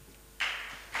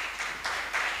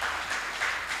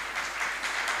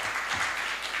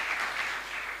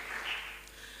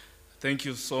 Thank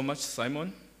you so much,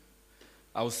 Simon.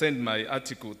 I'll send my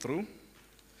article through.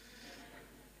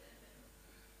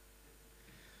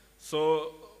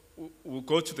 So we'll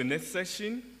go to the next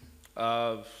session.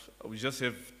 We just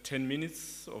have 10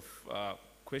 minutes of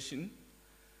question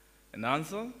and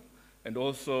answer, and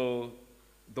also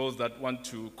those that want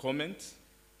to comment,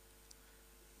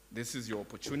 this is your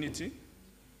opportunity.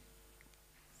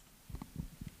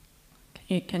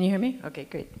 Can you hear me? Okay,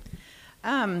 great.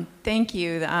 Thank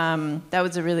you. That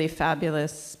was a really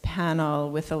fabulous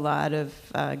panel with a lot of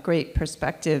great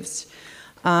perspectives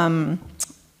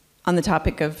on the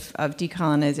topic of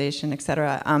decolonization, et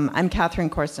cetera. I'm Catherine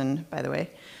Corson, by the way,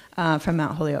 from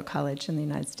Mount Holyoke College in the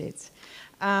United States.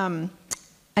 I'm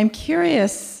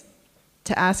curious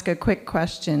to ask a quick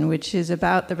question, which is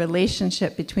about the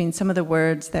relationship between some of the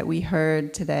words that we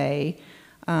heard today,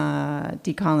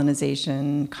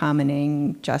 decolonization,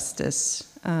 commoning,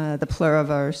 justice, the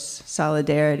pluriverse,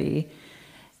 solidarity,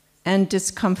 and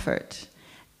discomfort.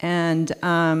 And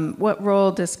what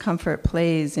role discomfort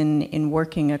plays in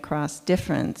working across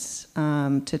difference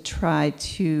to try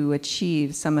to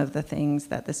achieve some of the things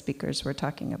that the speakers were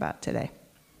talking about today.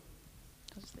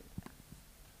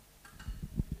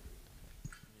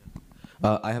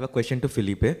 I have a question to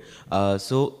Felipe.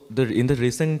 So in the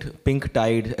recent pink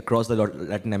tide across the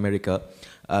Latin America,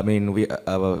 I mean,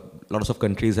 lots of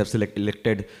countries have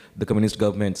elected the communist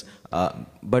governments,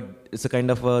 but it's a kind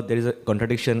of there is a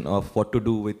contradiction of what to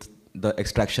do with the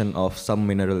extraction of some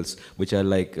minerals, which are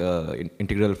like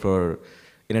integral for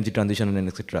energy transition and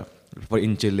etc. For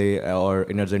in Chile or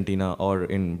in Argentina or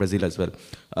in Brazil as well.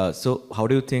 So how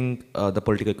do you think the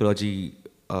political ecology,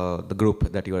 the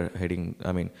group that you are heading,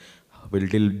 I mean,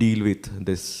 will deal with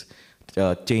this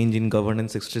change in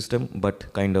governance system,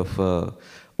 but kind of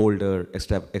older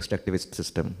extractivist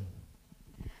system?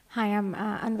 Hi, I'm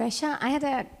Anvesha. I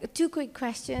had two quick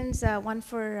questions, one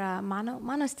for Maano.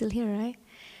 Maano's still here, right?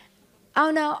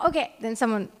 Oh, no, okay, then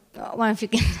one of you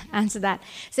can answer that.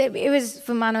 So it was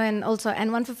for Maano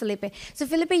and one for Felipe. So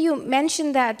Felipe, you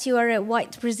mentioned that you are a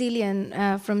white Brazilian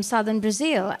from southern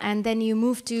Brazil, and then you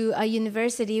moved to a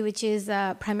university which is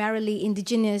primarily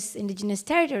indigenous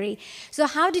territory. So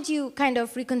how did you kind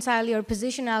of reconcile your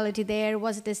positionality there?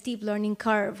 Was it a steep learning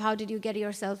curve? How did you get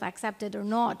yourself accepted or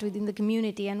not within the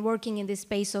community and working in this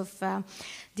space of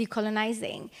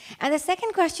decolonizing? And the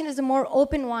second question is a more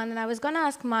open one, and I was going to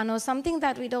ask Maano, something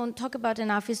that we don't talk about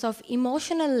enough is of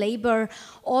emotional labor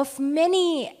of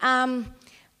many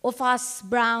of us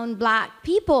brown, black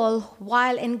people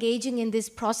while engaging in this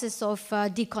process of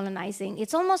decolonizing.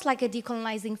 It's almost like a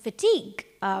decolonizing fatigue,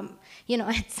 at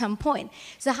some point.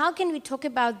 So how can we talk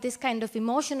about this kind of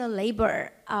emotional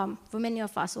labor for many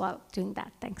of us while doing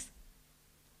that? Thanks.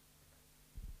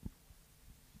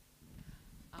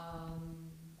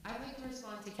 I'd like to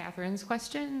respond to Catherine's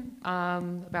question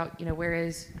about,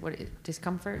 what is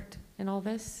discomfort in all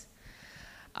this.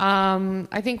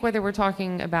 I think whether we're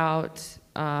talking about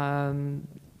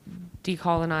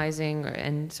decolonizing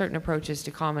and certain approaches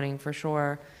to commoning for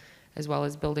sure, as well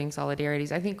as building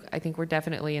solidarities, I think we're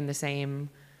definitely in the same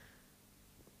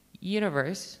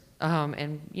universe,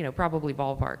 and probably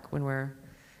ballpark when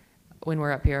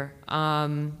we're up here.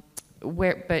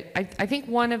 But I think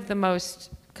one of the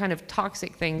most kind of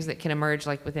toxic things that can emerge,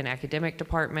 like within academic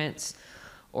departments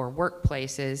or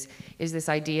workplaces, is this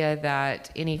idea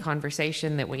that any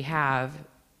conversation that we have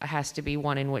has to be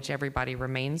one in which everybody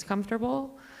remains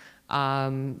comfortable.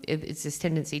 It's this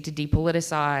tendency to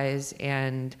depoliticize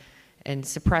and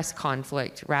suppress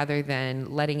conflict rather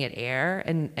than letting it air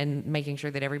and making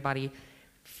sure that everybody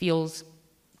feels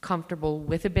comfortable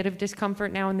with a bit of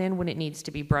discomfort now and then when it needs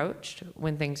to be broached,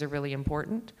 when things are really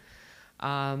important.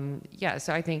 So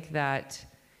I think that,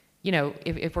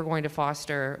 if we're going to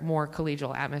foster more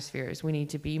collegial atmospheres, we need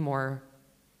to be more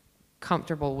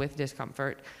comfortable with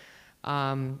discomfort,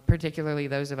 particularly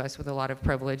those of us with a lot of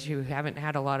privilege who haven't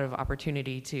had a lot of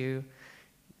opportunity to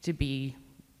be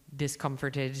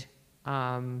discomforted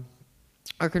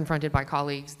or confronted by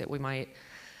colleagues that we might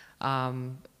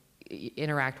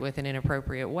interact with in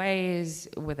inappropriate ways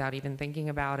without even thinking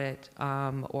about it,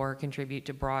 or contribute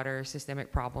to broader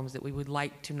systemic problems that we would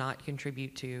like to not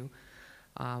contribute to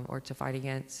or to fight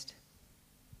against.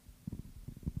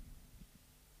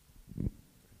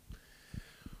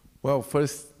 Well,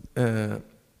 first,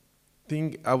 think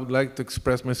I would like to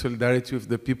express my solidarity with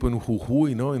the people in Jujuy,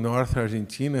 you know, in North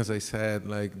Argentina, as I said,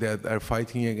 like that are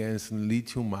fighting against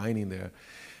lithium mining there.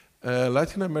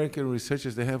 Latin American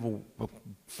researchers, they have a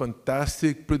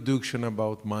fantastic production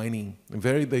about mining,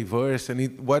 very diverse, and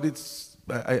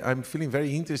I'm feeling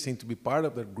very interesting to be part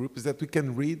of that group is that we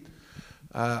can read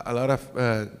a lot of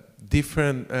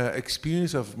different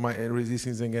experience of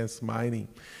resistance against mining.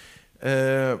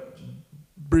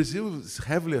 Brazil is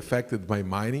heavily affected by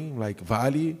mining, like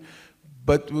Vale,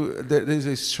 but there is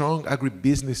a strong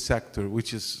agribusiness sector,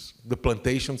 which is the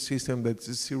plantation system that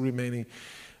is still remaining.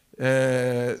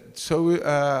 And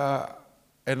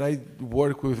I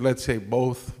work with, let's say,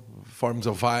 both forms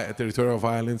of territorial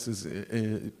violence,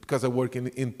 because I work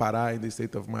in Pará, in the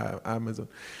state of Amazon.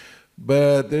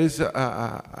 But there is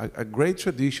a great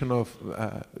tradition of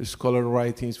scholar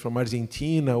writings from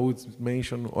Argentina. I would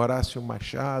mention Horácio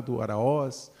Machado,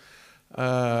 Araoz,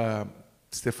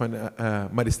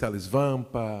 Maristela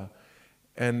Svampa,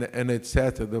 and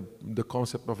etc. The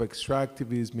concept of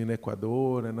extractivism in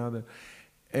Ecuador and other.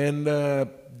 And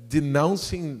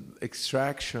denouncing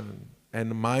extraction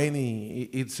and mining,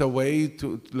 it's a way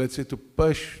to, let's say, to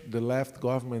push the left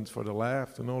governments for the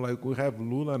left. You know, like we have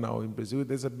Lula now in Brazil.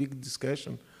 There's a big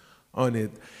discussion on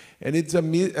it, and it's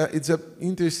an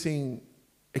interesting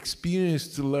experience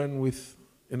to learn with,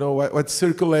 you know, what's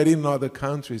circulating in other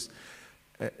countries.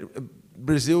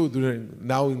 Brazil,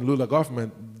 now in Lula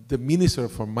government, the minister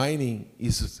for mining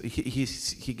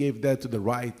he gave that to the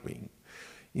right wing.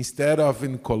 Instead of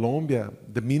in Colombia,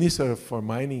 the minister for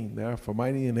mining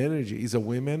and energy is a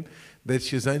woman that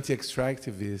she's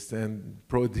anti-extractivist and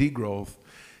pro-degrowth.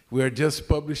 We are just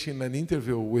publishing an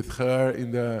interview with her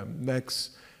in the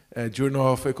next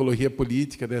Journal of Political Ecology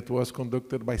that was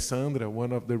conducted by Sandra,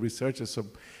 one of the researchers. So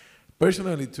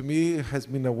personally, to me, it has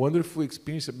been a wonderful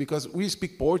experience because we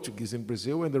speak Portuguese in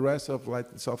Brazil and the rest of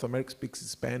Latin South America speaks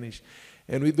Spanish.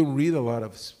 And we don't read a lot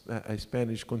of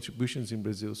Spanish contributions in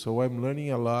Brazil. So I'm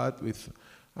learning a lot with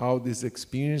all this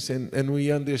experience, and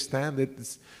we understand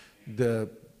that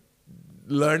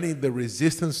learning the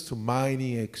resistance to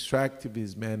mining,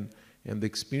 extractivism, and the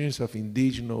experience of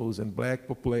indigenous and black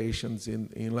populations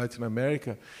in Latin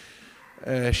America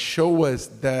show us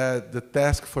that the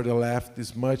task for the left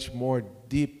is much more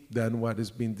deep than what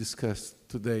is being discussed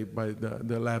today by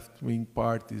the left-wing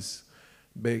parties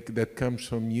that comes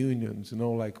from unions, you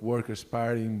know, like Workers'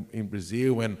 Party in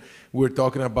Brazil. And we're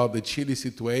talking about the Chile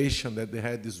situation, that they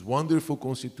had this wonderful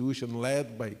constitution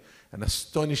led by an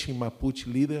astonishing Mapuche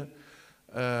leader,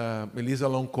 Elisa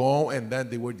Loncon, and then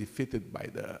they were defeated by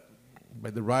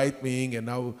the right wing, and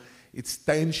now it's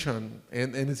tension,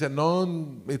 and it's a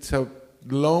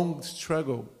long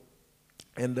struggle,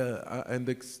 and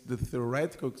the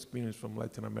theoretical experience from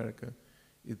Latin America,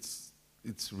 it's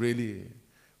really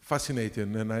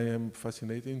fascinating, and I am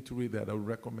fascinated to read that. I would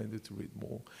recommend it to read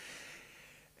more.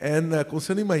 And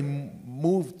concerning my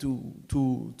move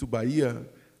to Bahia,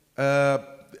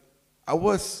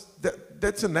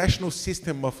 that's a national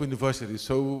system of universities,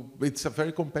 so it's a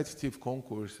very competitive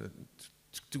concourse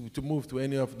to move to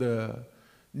any of the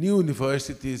new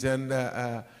universities, and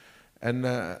I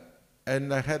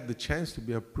had the chance to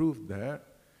be approved there,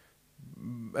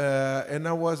 and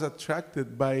I was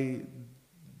attracted by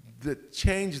the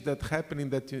change that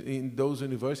happened in those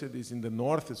universities in the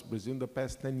northeast Brazil in the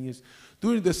past 10 years.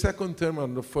 During the second term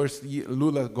of the first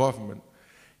Lula government,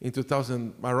 in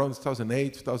around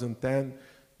 2008, 2010,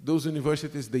 those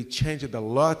universities, they changed a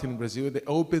lot in Brazil. They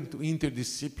opened to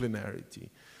interdisciplinarity.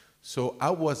 So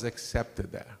I was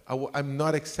accepted there. I'm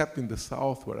not accepted in the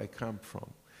South where I come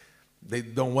from. They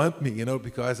don't want me, you know,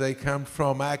 because I come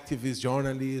from activist,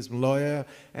 journalism, lawyer,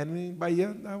 and in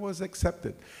Bahia, I was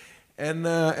accepted. And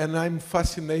I'm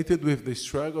fascinated with the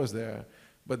struggles there.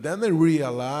 But then I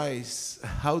realized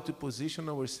how to position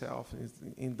ourselves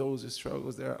in those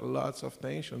struggles. There are lots of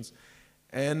tensions,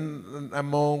 and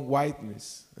among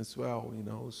whiteness as well, you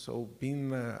know. So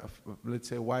being, let's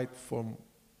say, white from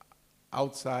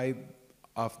outside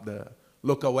of the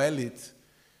local elite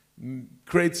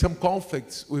creates some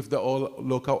conflicts with the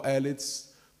local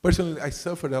elites. Personally, I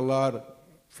suffered a lot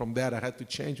from that. I had to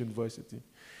change university.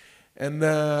 And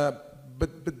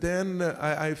but then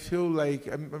I feel like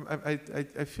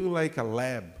I feel like a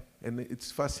lab, and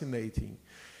it's fascinating.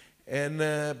 And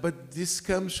but this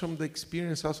comes from the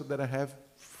experience also that I have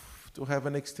to have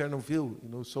an external view, you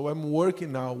know. So I'm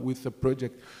working now with a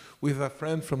project with a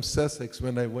friend from Sussex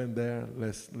when I went there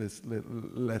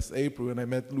last April, and I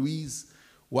met Louise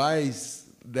Wise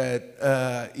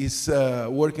that is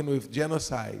working with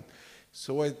genocide.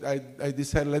 So I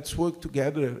decided, let's work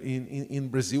together in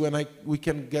Brazil, and we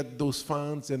can get those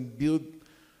funds and build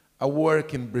a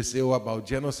work in Brazil about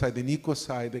genocide and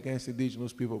ecocide against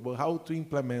indigenous people, but how to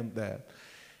implement that.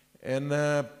 And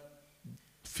a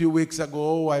few weeks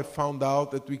ago, I found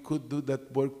out that we could do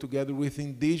that work together with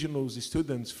indigenous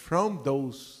students from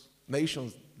those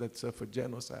nations that suffered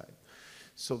genocide.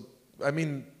 So, I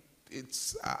mean,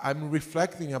 I'm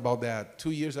reflecting about that. 2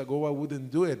 years ago, I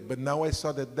wouldn't do it, but now I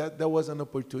saw that there was an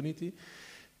opportunity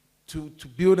to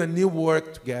build a new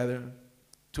work together,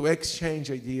 to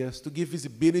exchange ideas, to give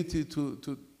visibility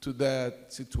to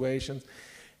that situation.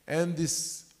 And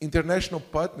this international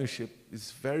partnership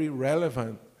is very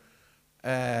relevant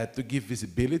to give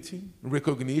visibility,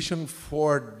 recognition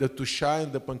for the Tuxá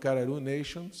and the Pancararu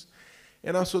nations,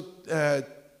 and also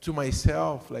to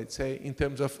myself, let's say, in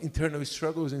terms of internal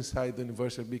struggles inside the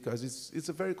university, because it's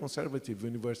a very conservative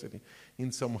university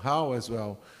in somehow as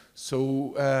well.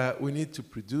 So we need to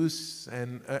produce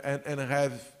and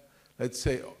have, let's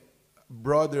say,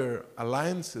 broader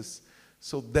alliances,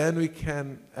 so then we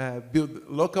can build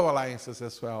local alliances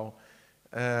as well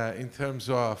in terms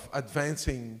of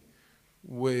advancing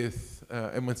with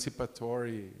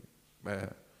emancipatory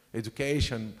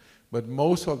education. But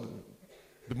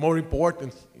the more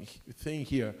important thing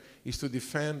here is to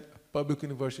defend a public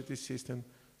university system,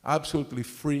 absolutely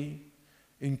free,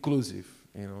 inclusive.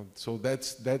 You know, so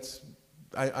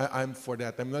I'm for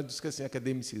that. I'm not discussing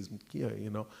academicism here. You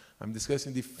know, I'm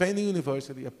discussing defending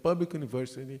university, a public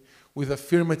university with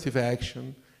affirmative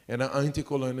action, and an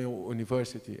anti-colonial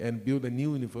university, and build a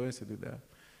new university there.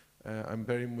 I'm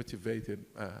very motivated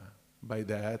by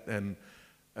that, and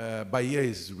Bahia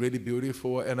is really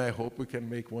beautiful, and I hope we can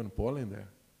make one POLLEN there.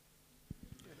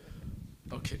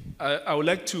 Okay, I would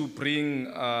like to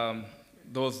bring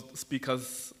those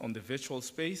speakers on the virtual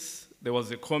space. There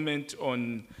was a comment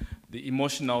on the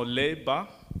emotional labor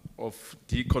of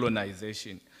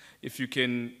decolonization. If you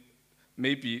can,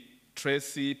 maybe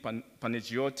Tracey,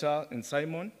 Panagiota, and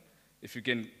Simon, if you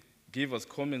can give us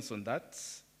comments on that.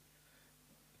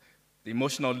 The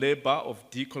emotional labor of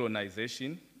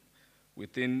decolonization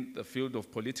within the field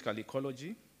of political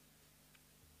ecology.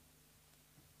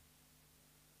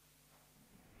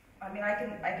 I mean, I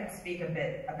can speak a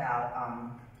bit about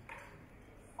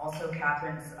also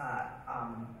Catherine's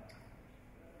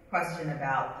question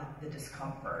about the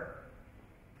discomfort.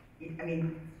 I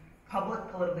mean, public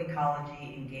political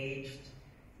ecology engaged,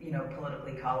 you know, political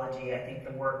ecology. I think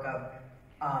the work of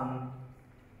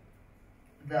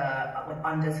with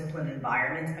undisciplined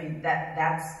environments. I mean,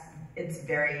 it's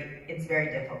very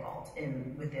difficult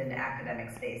within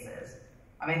academic spaces.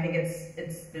 I mean, I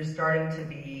think there's starting to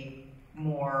be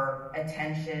more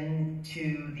attention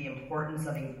to the importance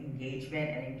of engagement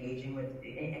and engaging with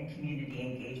and community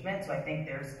engagement. So I think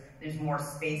there's more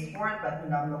space for it, but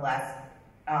nonetheless,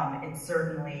 it's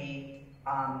certainly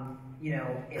you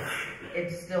know,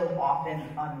 it's still often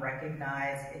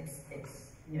unrecognized. It's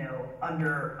you know,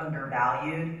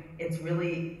 undervalued. It's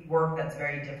really work that's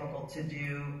very difficult to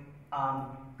do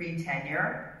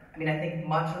pre-tenure. I mean, I think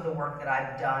much of the work that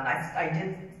I've done, I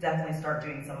did definitely start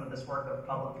doing some of this work of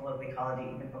public political ecology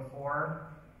even before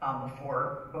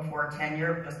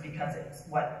tenure, just because it's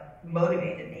what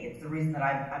motivated me. It's the reason that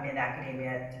I'm in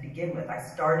academia to begin with. I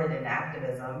started in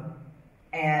activism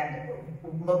and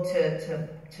looked to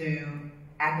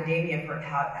academia for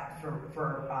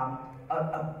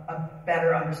a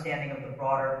better understanding of the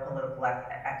broader political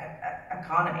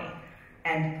economy.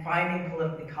 And finding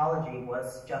political ecology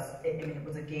was just, it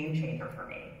was a game changer for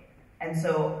me. And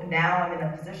so now I'm in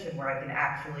a position where I can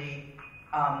actually,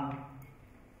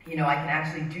 you know, I can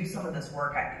actually do some of this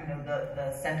work. You know,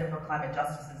 the Center for Climate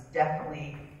Justice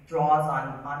definitely draws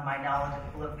on my knowledge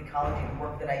of political ecology. The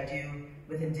work that I do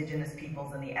with indigenous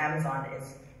peoples in the Amazon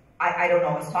is, I don't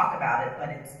always talk about it, but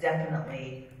it's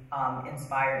definitely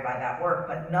inspired by that work.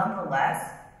 But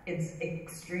nonetheless, it's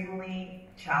extremely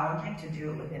challenging to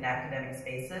do it within academic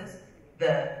spaces.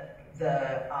 The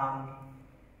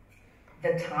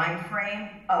time frame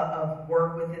of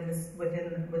work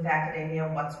with academia,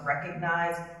 what's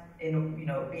recognized in, you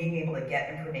know, being able to get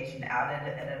information out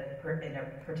in a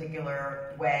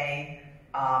particular way,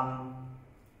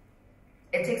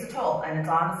 it takes a toll, and it's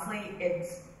honestly,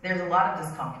 there's a lot of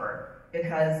discomfort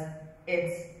because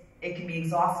it can be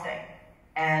exhausting.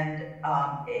 And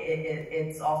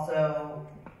it's also,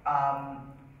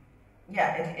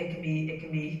 yeah, it can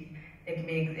be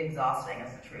exhausting,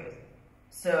 is the truth.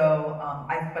 So,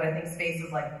 but I think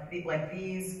spaces like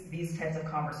these types of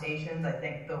conversations, I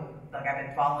think I've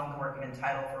been following the work of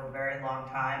Entitled for a very long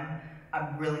time.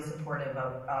 I'm really supportive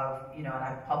of you know, and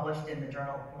I've published in the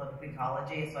Journal of Political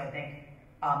Ecology. So I think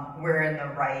we're in the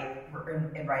right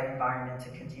environment to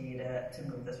continue to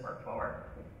move this work forward.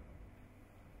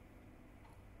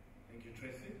 Thank you,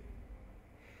 Tracey.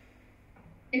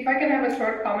 If I can have a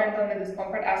short comment on the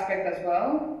discomfort aspect as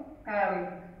well.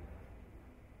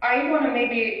 I want to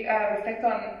maybe reflect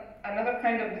on another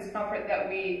kind of discomfort that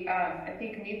we, I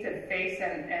think, need to face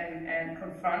and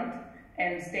confront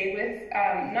and stay with.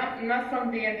 Not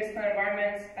from the undisciplined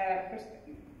environments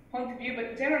point of view,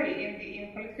 but generally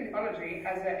in political ecology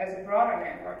as a broader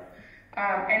network.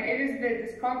 And it is the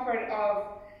discomfort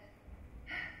of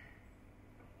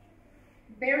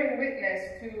bearing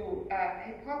witness to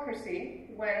hypocrisy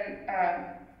when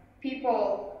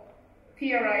people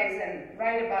theorize and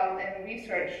write about and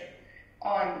research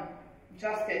on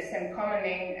justice and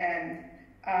commoning and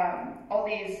all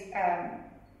these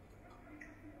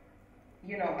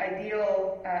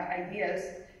ideal ideas,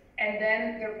 and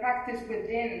then their practice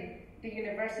within the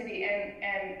university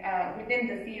and within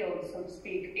the field, so to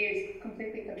speak, is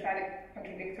completely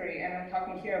contradictory. And I'm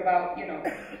talking here about,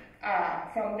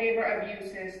 from labor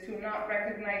abuses to not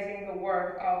recognizing the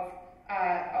work of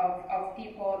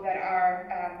people that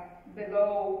are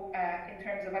below in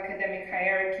terms of academic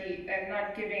hierarchy, and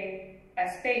not giving a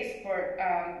space for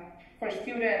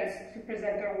students to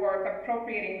present their work,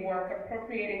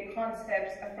 appropriating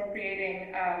concepts,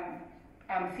 appropriating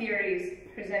theories,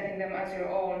 presenting them as your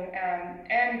own,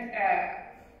 and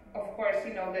of course,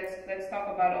 let's talk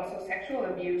about also sexual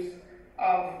abuse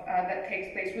that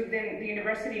takes place within the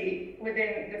university,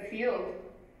 within the field,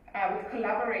 with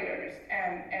collaborators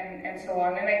and so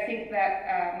on. And I think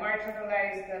that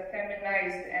marginalized,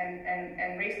 feminized,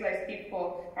 and racialized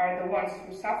people are the ones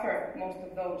who suffer most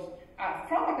of those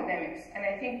from academics. And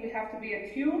I think we have to be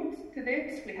attuned to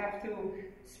this. We have to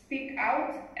speak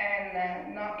out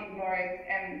and not ignore it.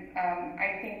 And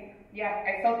I think,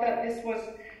 I felt that this was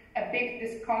a big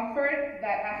discomfort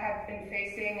that I have been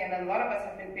facing, and a lot of us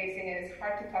have been facing, and it's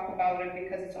hard to talk about it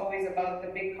because it's always about the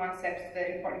big concepts,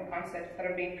 the important concepts that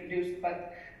are being produced,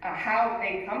 but how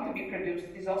they come to be produced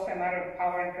is also a matter of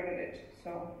power and privilege.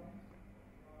 So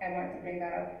I wanted to bring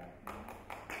that up.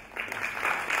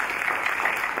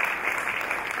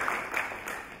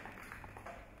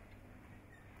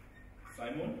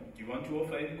 Simon, do you want to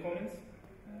offer any comments?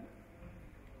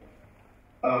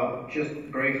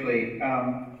 Just briefly,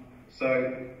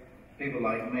 so people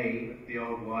like me, the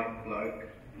old white bloke,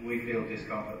 we feel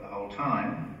discomfort the whole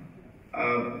time.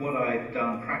 What I've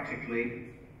done practically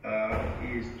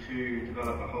is to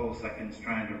develop a whole second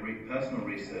strand of personal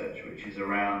research, which is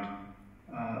around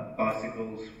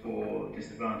bicycles for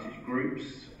disadvantaged groups,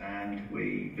 and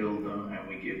we build them and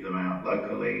we give them out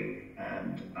locally,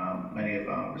 and many of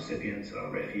our recipients are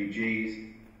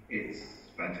refugees. It's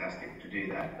fantastic to do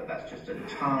that, but that's just a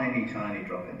tiny, tiny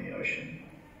drop in the ocean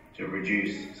to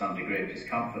reduce some degree of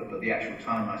discomfort, but the actual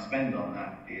time I spend on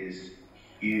that is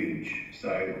huge.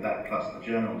 So that plus the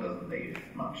journal doesn't leave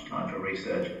much time for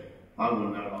research. I will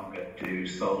no longer do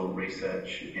solo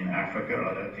research in Africa.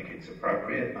 I don't think it's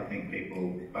appropriate. I think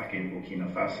people back in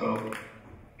Burkina Faso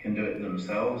can do it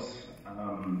themselves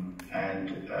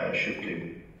and should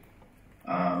do.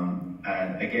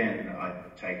 And again,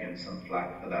 I've taken some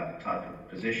flack for that type of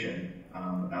position,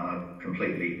 and I've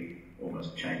completely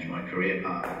almost changed my career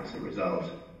path as a result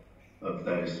of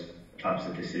those types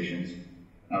of decisions.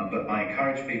 But I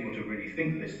encourage people to really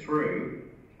think this through,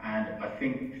 and I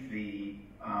think the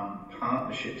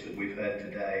partnerships that we've heard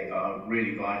today are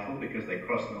really vital because they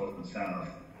cross north and south.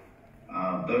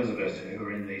 Those of us who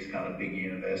are in these kind of big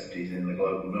universities in the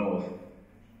global north,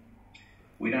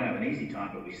 we don't have an easy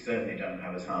time, but we certainly don't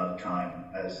have as hard a time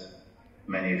as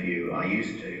many of you are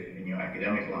used to in your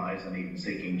academic lives and even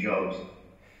seeking jobs.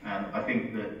 And I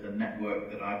think that the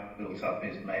network that I've built up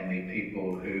is mainly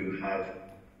people who have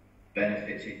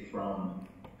benefited from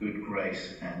good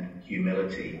grace and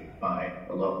humility by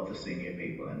a lot of the senior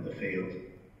people in the field.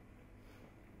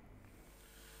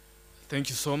 Thank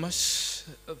you so much.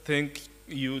 Thank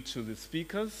you to the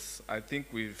speakers. I think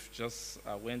we've just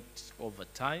went over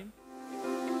time.